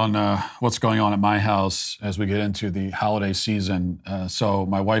update on what's going on at my house as we get into the holiday season. So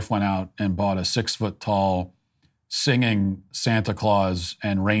my wife went out and bought a 6-foot-tall singing Santa Claus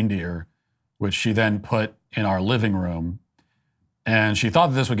and reindeer, which she then put in our living room. And she thought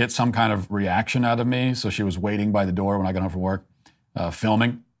that this would get some kind of reaction out of me. So she was waiting by the door when I got home from work,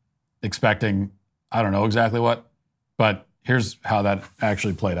 filming, expecting, I don't know exactly what. But here's how that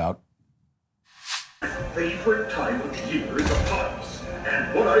actually played out. Favorite time of year is the pipes,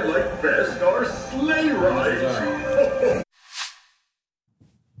 and what I like best are sleigh rides.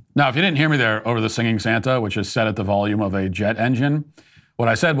 Now, if you didn't hear me there over the singing Santa, which is set at the volume of a jet engine, what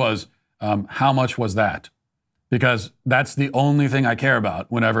I said was, how much was that? Because that's the only thing I care about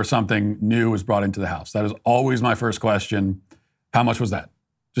whenever something new is brought into the house. That is always my first question. How much was that?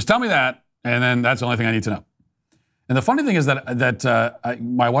 Just tell me that, and then that's the only thing I need to know. And the funny thing is that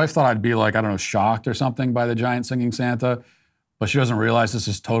my wife thought I'd be like, I don't know, shocked or something by the giant singing Santa, but she doesn't realize this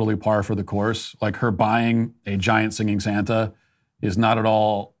is totally par for the course. Like, her buying a giant singing Santa is not at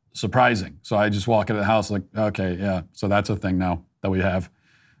all surprising. So I just walk into the house like, okay, yeah, so that's a thing now that we have.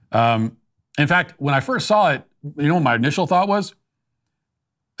 In fact, when I first saw it, you know what my initial thought was?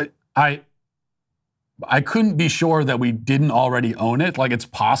 I couldn't be sure that we didn't already own it. Like, it's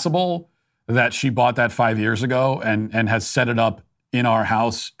possible that she bought that 5 years ago and has set it up in our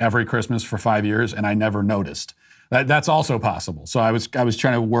house every Christmas for 5 years, and I never noticed. That's also possible. So I was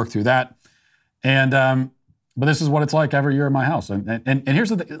trying to work through that. And but this is what it's like every year in my house. And here's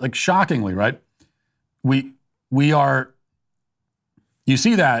the thing, like, shockingly, right? We are, you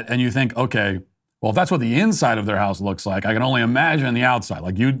see that and you think, okay, well, if that's what the inside of their house looks like, I can only imagine the outside.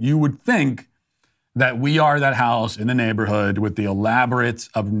 Like, you would think that we are that house in the neighborhood with the elaborate,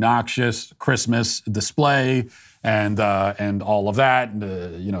 obnoxious Christmas display and all of that, and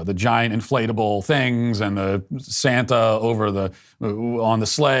the giant inflatable things and the Santa on the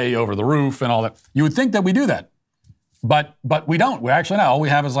sleigh over the roof and all that. You would think that we do that, but we don't. We actually not. All we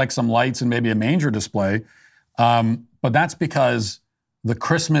have is like some lights and maybe a manger display, but that's because the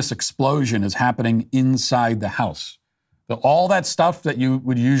Christmas explosion is happening inside the house. So all that stuff that you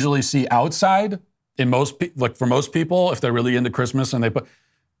would usually see outside. For most people, if they're really into Christmas and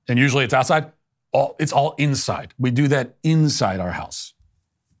usually it's outside, it's all inside. We do that inside our house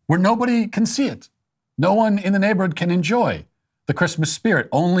where nobody can see it. No one in the neighborhood can enjoy the Christmas spirit.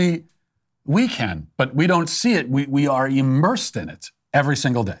 Only we can, but we don't see it. We are immersed in it every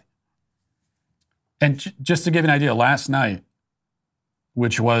single day. And just to give you an idea, last night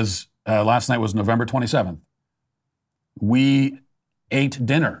was November 27th, we ate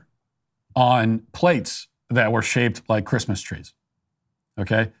dinner on plates that were shaped like Christmas trees.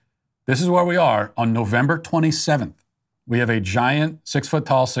 Okay? This is where we are on November 27th. We have a giant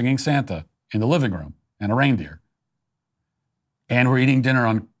 6-foot-tall singing Santa in the living room and a reindeer. And we're eating dinner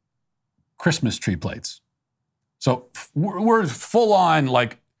on Christmas tree plates. So we're full on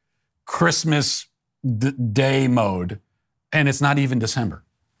like Christmas day mode, and it's not even December.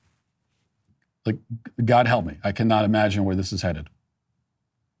 Like, God help me. I cannot imagine where this is headed.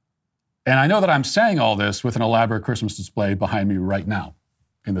 And I know that I'm saying all this with an elaborate Christmas display behind me right now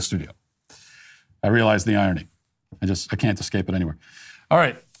in the studio. I realize the irony. I can't escape it anywhere. All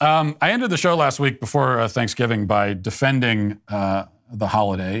right. I ended the show last week before Thanksgiving by defending the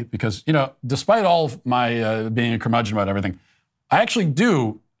holiday because, despite all of my being a curmudgeon about everything, I actually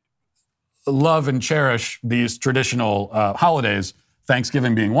do love and cherish these traditional holidays,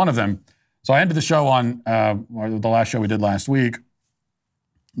 Thanksgiving being one of them. So I ended the show on the last show we did last week,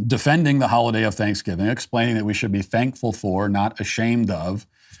 defending the holiday of Thanksgiving, explaining that we should be thankful for, not ashamed of,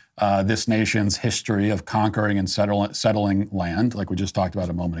 this nation's history of conquering and settling land, like we just talked about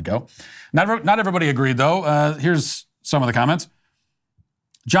a moment ago. Not everybody agreed, though. Here's some of the comments.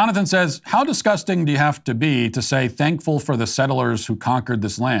 Jonathan says, how disgusting do you have to be to say thankful for the settlers who conquered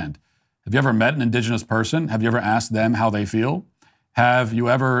this land? Have you ever met an indigenous person? Have you ever asked them how they feel? Have you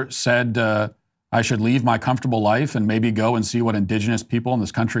ever said, I should leave my comfortable life and maybe go and see what indigenous people in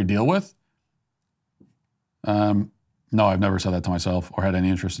this country deal with? No, I've never said that to myself or had any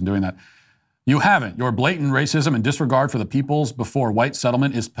interest in doing that. You haven't. Your blatant racism and disregard for the peoples before white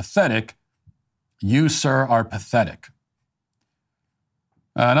settlement is pathetic. You, sir, are pathetic.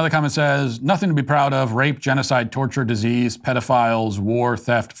 Another comment says, nothing to be proud of. Rape, genocide, torture, disease, pedophiles, war,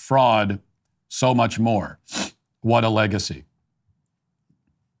 theft, fraud. so much more. What a legacy.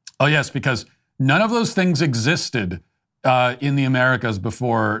 Oh, yes, because none of those things existed in the Americas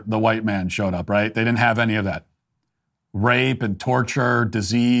before the white man showed up, right? They didn't have any of that. Rape and torture,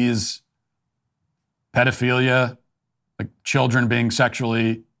 disease, pedophilia, like children being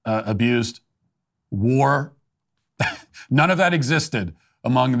sexually abused, war. None of that existed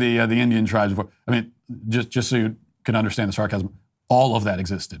among the Indian tribes before. I mean, just so you can understand the sarcasm, all of that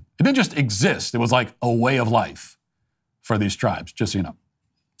existed. It didn't just exist. It was like a way of life for these tribes, just so you know.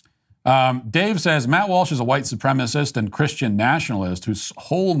 Dave says, Matt Walsh is a white supremacist and Christian nationalist whose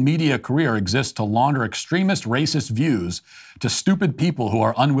whole media career exists to launder extremist racist views to stupid people who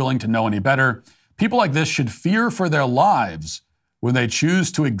are unwilling to know any better. People like this should fear for their lives when they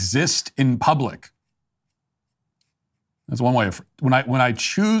choose to exist in public. That's one way of, when I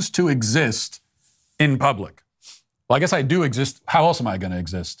choose to exist in public. Well, I guess I do exist. How else am I going to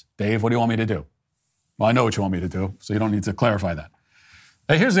exist? Dave, what do you want me to do? Well, I know what you want me to do, so you don't need to clarify that.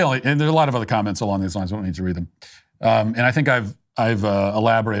 Here's the only, and there's a lot of other comments along these lines. I don't need to read them. And I think I've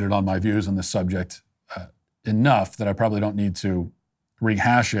elaborated on my views on this subject enough that I probably don't need to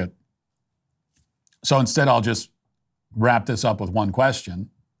rehash it. So instead, I'll just wrap this up with one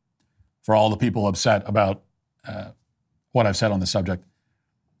question for all the people upset about what I've said on this subject.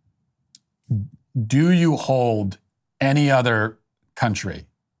 Do you hold any other country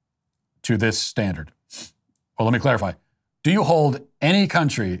to this standard? Well, let me clarify. Do you hold any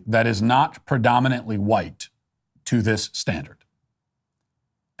country that is not predominantly white to this standard?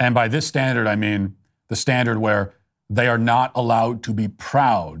 And by this standard, I mean the standard where they are not allowed to be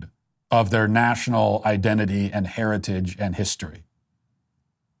proud of their national identity and heritage and history.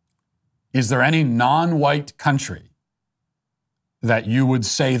 Is there any non-white country that you would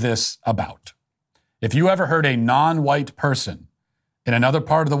say this about? If you ever heard a non-white person in another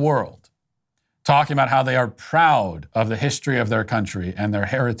part of the world talking about how they are proud of the history of their country and their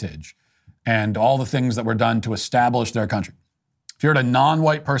heritage and all the things that were done to establish their country, if you heard a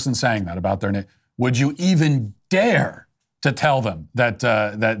non-white person saying that about their nation, would you even dare to tell them that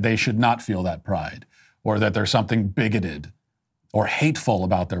they should not feel that pride or that there's something bigoted or hateful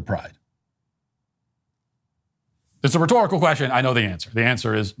about their pride? It's a rhetorical question. I know the answer. The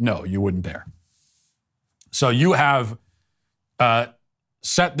answer is no, you wouldn't dare. So you have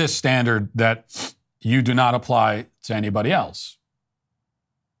set this standard that you do not apply to anybody else.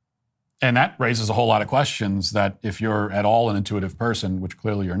 And that raises a whole lot of questions that if you're at all an intuitive person, which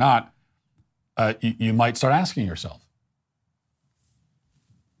clearly you're not, you might start asking yourself.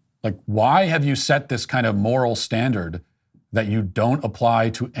 Like, why have you set this kind of moral standard that you don't apply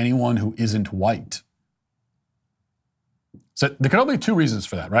to anyone who isn't white? So there could only be two reasons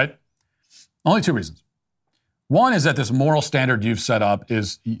for that, right? Only two reasons. One is that this moral standard you've set up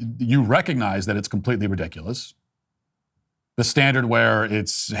is, you recognize that it's completely ridiculous. The standard where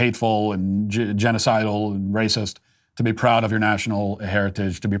it's hateful and genocidal and racist to be proud of your national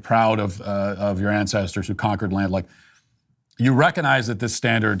heritage, to be proud of your ancestors who conquered land. Like, you recognize that this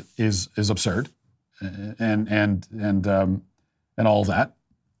standard is absurd and all of that.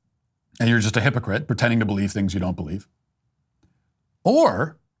 And you're just a hypocrite pretending to believe things you don't believe.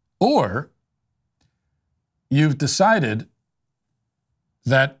 Or you've decided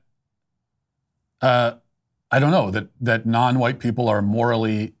that, I don't know, that non-white people are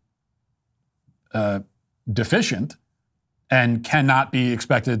morally deficient and cannot be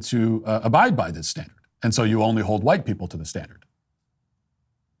expected to abide by this standard. And so you only hold white people to the standard.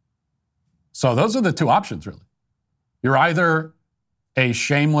 So those are the two options, really. You're either a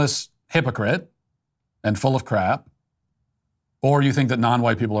shameless hypocrite and full of crap, or you think that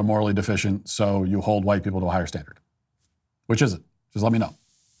non-white people are morally deficient, so you hold white people to a higher standard. Which is it? Just let me know.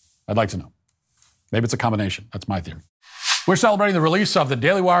 I'd like to know. Maybe it's a combination. That's my theory. We're celebrating the release of the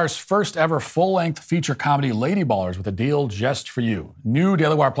Daily Wire's first ever full-length feature comedy, Lady Ballers, with a deal just for you. New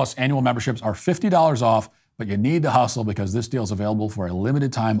Daily Wire Plus annual memberships are $50 off, but you need to hustle because this deal is available for a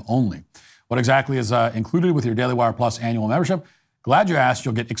limited time only. What exactly is included with your Daily Wire Plus annual membership? Glad you asked.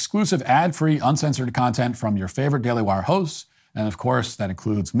 You'll get exclusive ad-free, uncensored content from your favorite Daily Wire hosts. And of course, that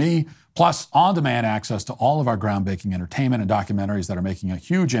includes me, plus on-demand access to all of our groundbreaking entertainment and documentaries that are making a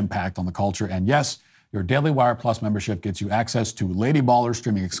huge impact on the culture. And yes, your Daily Wire Plus membership gets you access to Lady Ballers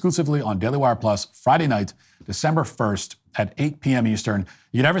streaming exclusively on Daily Wire Plus Friday night, December 1st at 8 p.m. Eastern.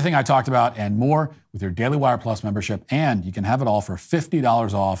 You get everything I talked about and more with your Daily Wire Plus membership, and you can have it all for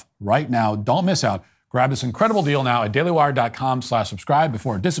 $50 off right now. Don't miss out. Grab this incredible deal now at dailywire.com/subscribe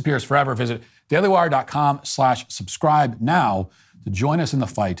before it disappears forever. Visit dailywire.com/subscribe now to join us in the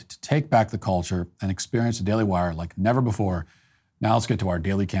fight to take back the culture and experience the Daily Wire like never before. Now let's get to our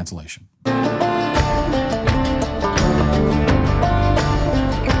daily cancellation.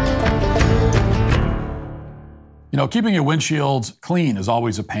 You know, keeping your windshields clean is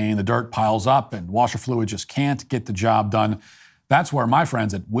always a pain. The dirt piles up and washer fluid just can't get the job done. That's where my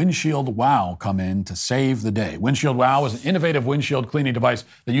friends at Windshield Wow come in to save the day. Windshield Wow is an innovative windshield cleaning device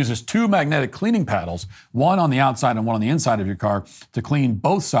that uses two magnetic cleaning paddles, one on the outside and one on the inside of your car, to clean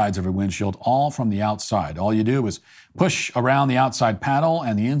both sides of your windshield, all from the outside. All you do is push around the outside paddle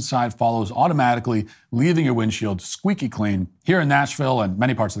and the inside follows automatically, leaving your windshield squeaky clean. Here in Nashville and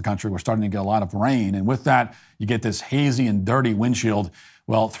many parts of the country, we're starting to get a lot of rain. And with that, you get this hazy and dirty windshield.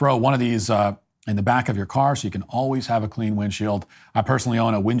 Well, throw one of these in the back of your car so you can always have a clean windshield. I personally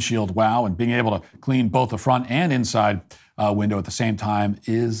own a Windshield Wow, and being able to clean both the front and inside window at the same time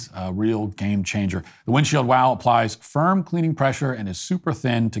is a real game changer. The Windshield Wow applies firm cleaning pressure and is super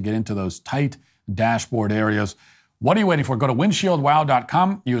thin to get into those tight dashboard areas. What are you waiting for? Go to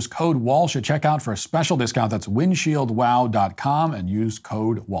windshieldwow.com, use code Walsh at checkout for a special discount. That's windshieldwow.com and use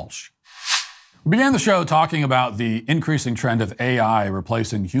code Walsh. We began the show talking about the increasing trend of AI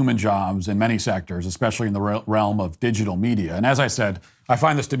replacing human jobs in many sectors, especially in the realm of digital media. And as I said, I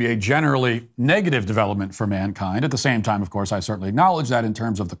find this to be a generally negative development for mankind. At the same time, of course, I certainly acknowledge that in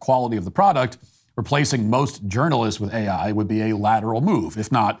terms of the quality of the product, replacing most journalists with AI would be a lateral move,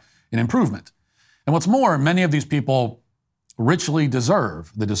 if not an improvement. And what's more, many of these people richly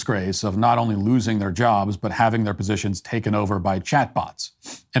deserve the disgrace of not only losing their jobs, but having their positions taken over by chatbots.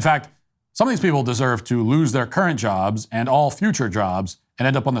 In fact, some of these people deserve to lose their current jobs and all future jobs and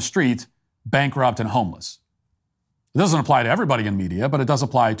end up on the street, bankrupt and homeless. It doesn't apply to everybody in media, but it does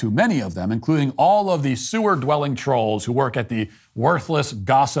apply to many of them, including all of the sewer-dwelling trolls who work at the worthless,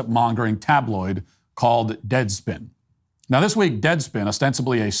 gossip-mongering tabloid called Deadspin. Now, this week, Deadspin,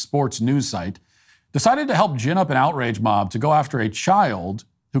 ostensibly a sports news site, decided to help gin up an outrage mob to go after a child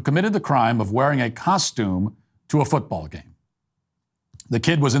who committed the crime of wearing a costume to a football game. The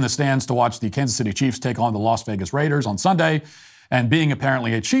kid was in the stands to watch the Kansas City Chiefs take on the Las Vegas Raiders on Sunday, and being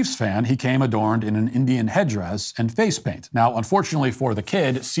apparently a Chiefs fan, he came adorned in an Indian headdress and face paint. Now, unfortunately for the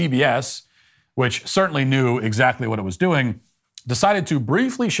kid, CBS, which certainly knew exactly what it was doing, decided to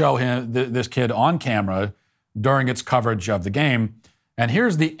briefly show him this kid on camera during its coverage of the game. And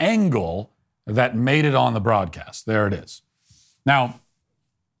here's the angle that made it on the broadcast. There it is. Now,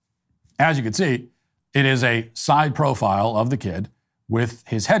 as you can see, it is a side profile of the kid with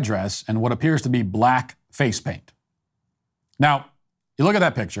his headdress and what appears to be black face paint. Now, you look at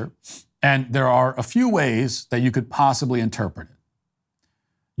that picture, and there are a few ways that you could possibly interpret it.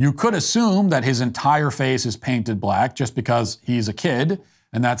 You could assume that his entire face is painted black just because he's a kid,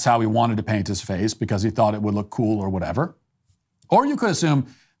 and that's how he wanted to paint his face because he thought it would look cool or whatever. Or you could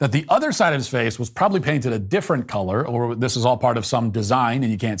assume that the other side of his face was probably painted a different color, or this is all part of some design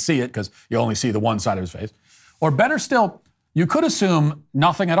and you can't see it because you only see the one side of his face. Or better still, you could assume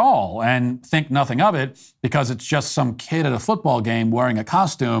nothing at all and think nothing of it because it's just some kid at a football game wearing a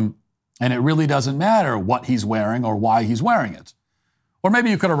costume and it really doesn't matter what he's wearing or why he's wearing it. Or maybe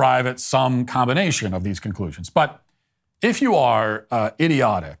you could arrive at some combination of these conclusions. But if you are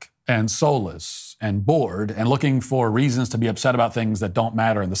idiotic and soulless and bored and looking for reasons to be upset about things that don't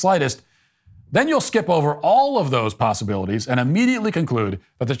matter in the slightest, then you'll skip over all of those possibilities and immediately conclude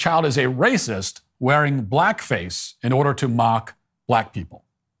that the child is a racist wearing blackface in order to mock black people.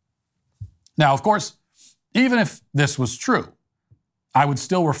 Now, of course, even if this was true, I would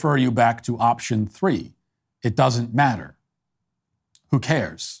still refer you back to option 3. It doesn't matter. Who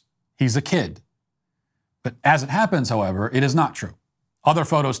cares? He's a kid. But as it happens, however, it is not true. Other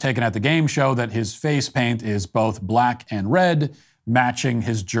photos taken at the game show that his face paint is both black and red, matching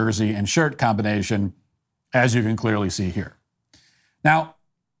his jersey and shirt combination, as you can clearly see here. Now,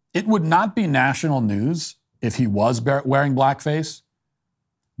 it would not be national news if he was wearing blackface,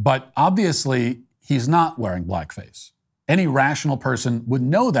 but obviously he's not wearing blackface. Any rational person would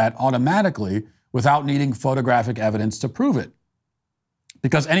know that automatically without needing photographic evidence to prove it.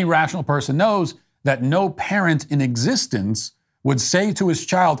 Because any rational person knows that no parent in existence would say to his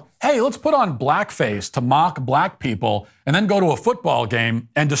child, hey, let's put on blackface to mock black people and then go to a football game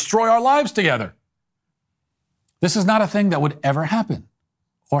and destroy our lives together. This is not a thing that would ever happen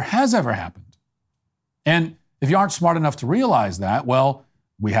or has ever happened. And if you aren't smart enough to realize that, well,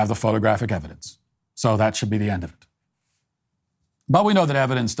 we have the photographic evidence. So that should be the end of it. But we know that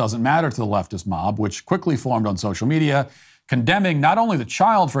evidence doesn't matter to the leftist mob, which quickly formed on social media, condemning not only the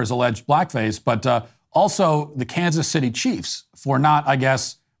child for his alleged blackface, but also the Kansas City Chiefs for not, I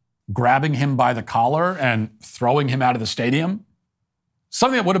guess, grabbing him by the collar and throwing him out of the stadium.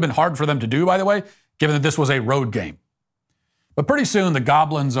 Something that would have been hard for them to do, by the way, given that this was a road game. But pretty soon, the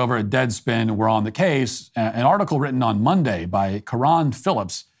goblins over at Deadspin were on the case. An article written on Monday by Karan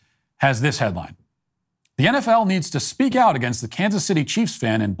Phillips has this headline. The NFL needs to speak out against the Kansas City Chiefs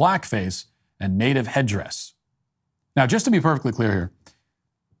fan in blackface and native headdress. Now, just to be perfectly clear here,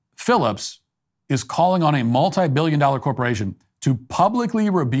 Phillips is calling on a multi-billion-dollar corporation to publicly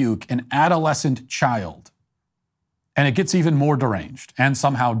rebuke an adolescent child. And it gets even more deranged and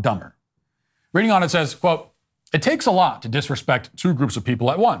somehow dumber. Reading on, it says, quote, "It takes a lot to disrespect two groups of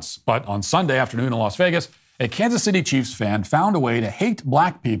people at once, but on Sunday afternoon in Las Vegas, a Kansas City Chiefs fan found a way to hate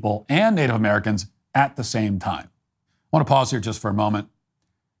black people and Native Americans at the same time." I want to pause here just for a moment.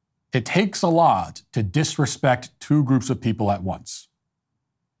 It takes a lot to disrespect two groups of people at once,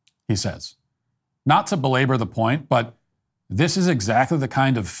 he says. Not to belabor the point, but this is exactly the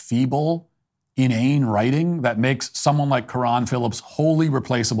kind of feeble, inane writing that makes someone like Karan Phillips wholly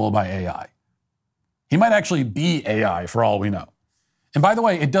replaceable by AI. He might actually be AI for all we know. And by the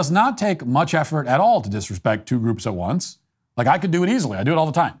way, it does not take much effort at all to disrespect two groups at once. Like, I could do it easily. I do it all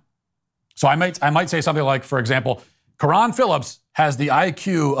the time. So I might say something like, for example, Karan Phillips has the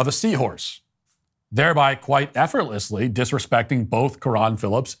IQ of a seahorse, thereby quite effortlessly disrespecting both Karan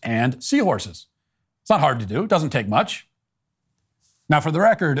Phillips and seahorses. It's not hard to do. It doesn't take much. Now, for the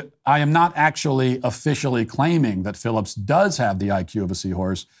record, I am not actually officially claiming that Phillips does have the IQ of a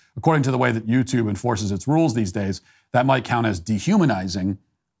seahorse. According to the way that YouTube enforces its rules these days, that might count as dehumanizing.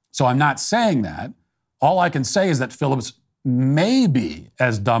 So I'm not saying that. All I can say is that Phillips may be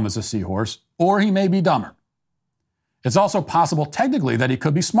as dumb as a seahorse, or he may be dumber. It's also possible technically that he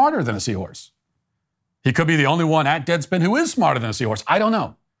could be smarter than a seahorse. He could be the only one at Deadspin who is smarter than a seahorse. I don't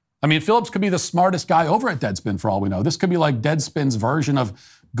know. I mean, Phillips could be the smartest guy over at Deadspin for all we know. This could be like Deadspin's version of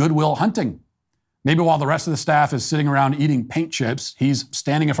Goodwill Hunting. Maybe while the rest of the staff is sitting around eating paint chips, he's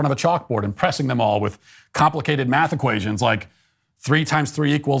standing in front of a chalkboard and pressing them all with complicated math equations like 3 times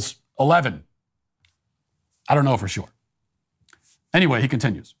 3 equals 11. I don't know for sure. Anyway, he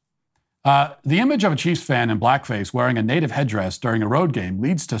continues. The image of a Chiefs fan in blackface wearing a native headdress during a road game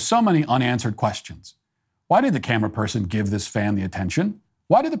leads to so many unanswered questions. Why did the camera person give this fan the attention?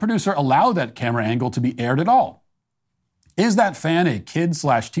 Why did the producer allow that camera angle to be aired at all? Is that fan a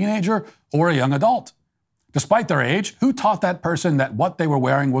kid/teenager or a young adult? Despite their age, who taught that person that what they were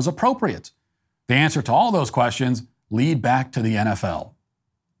wearing was appropriate? The answer to all those questions lead back to the NFL.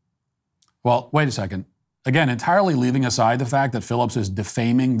 Well, wait a second. Again, entirely leaving aside the fact that Phillips is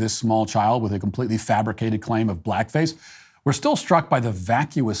defaming this small child with a completely fabricated claim of blackface, we're still struck by the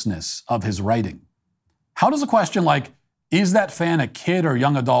vacuousness of his writing. How does a question like, is that fan a kid or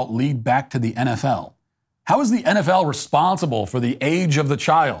young adult, lead back to the NFL? How is the NFL responsible for the age of the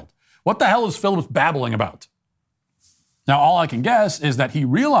child? What the hell is Phillips babbling about? Now, all I can guess is that he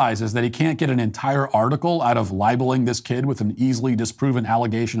realizes that he can't get an entire article out of libeling this kid with an easily disproven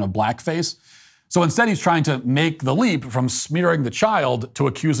allegation of blackface. So instead, he's trying to make the leap from smearing the child to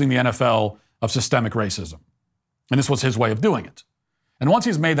accusing the NFL of systemic racism. And this was his way of doing it. And once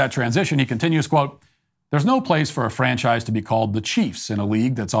he's made that transition, he continues, quote, "There's no place for a franchise to be called the Chiefs in a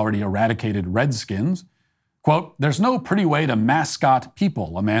league that's already eradicated Redskins. Quote, there's no pretty way to mascot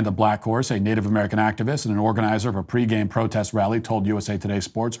people," Amanda Blackhorse, a Native American activist and an organizer of a pregame protest rally, told USA Today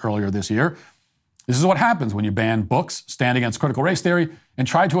Sports earlier this year. "This is what happens when you ban books, stand against critical race theory, and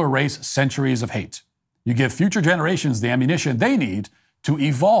try to erase centuries of hate. You give future generations the ammunition they need to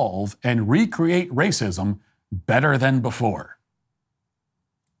evolve and recreate racism better than before."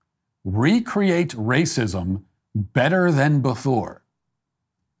 Recreate racism better than before.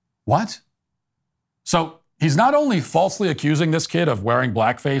 What? So he's not only falsely accusing this kid of wearing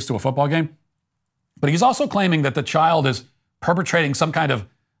blackface to a football game, but he's also claiming that the child is perpetrating some kind of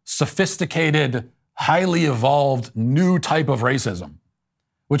sophisticated, highly evolved new type of racism,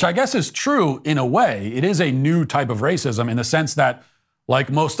 which I guess is true in a way. It is a new type of racism in the sense that, like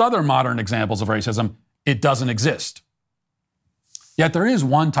most other modern examples of racism, it doesn't exist. Yet there is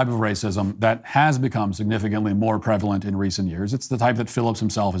one type of racism that has become significantly more prevalent in recent years. It's the type that Phillips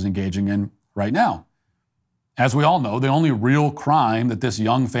himself is engaging in right now. As we all know, the only real crime that this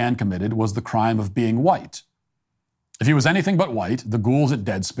young fan committed was the crime of being white. If he was anything but white, the ghouls at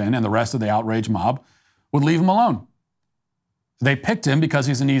Deadspin and the rest of the outrage mob would leave him alone. They picked him because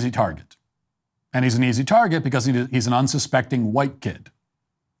he's an easy target. And he's an easy target because he's an unsuspecting white kid,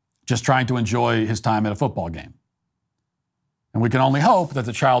 just trying to enjoy his time at a football game. And we can only hope that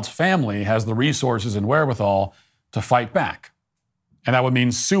the child's family has the resources and wherewithal to fight back. And that would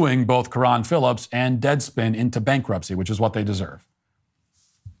mean suing both Karan Phillips and Deadspin into bankruptcy, which is what they deserve.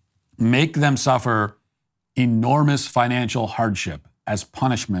 Make them suffer enormous financial hardship as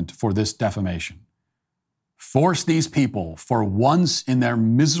punishment for this defamation. Force these people, for once in their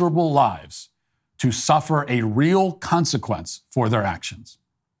miserable lives, to suffer a real consequence for their actions.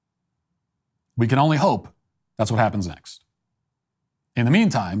 We can only hope that's what happens next. In the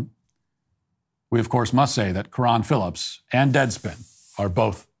meantime, we of course must say that Karan Phillips and Deadspin are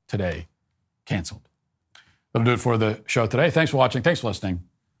both today canceled. That'll do it for the show today. Thanks for watching. Thanks for listening.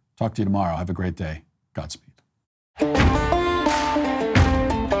 Talk to you tomorrow. Have a great day. Godspeed.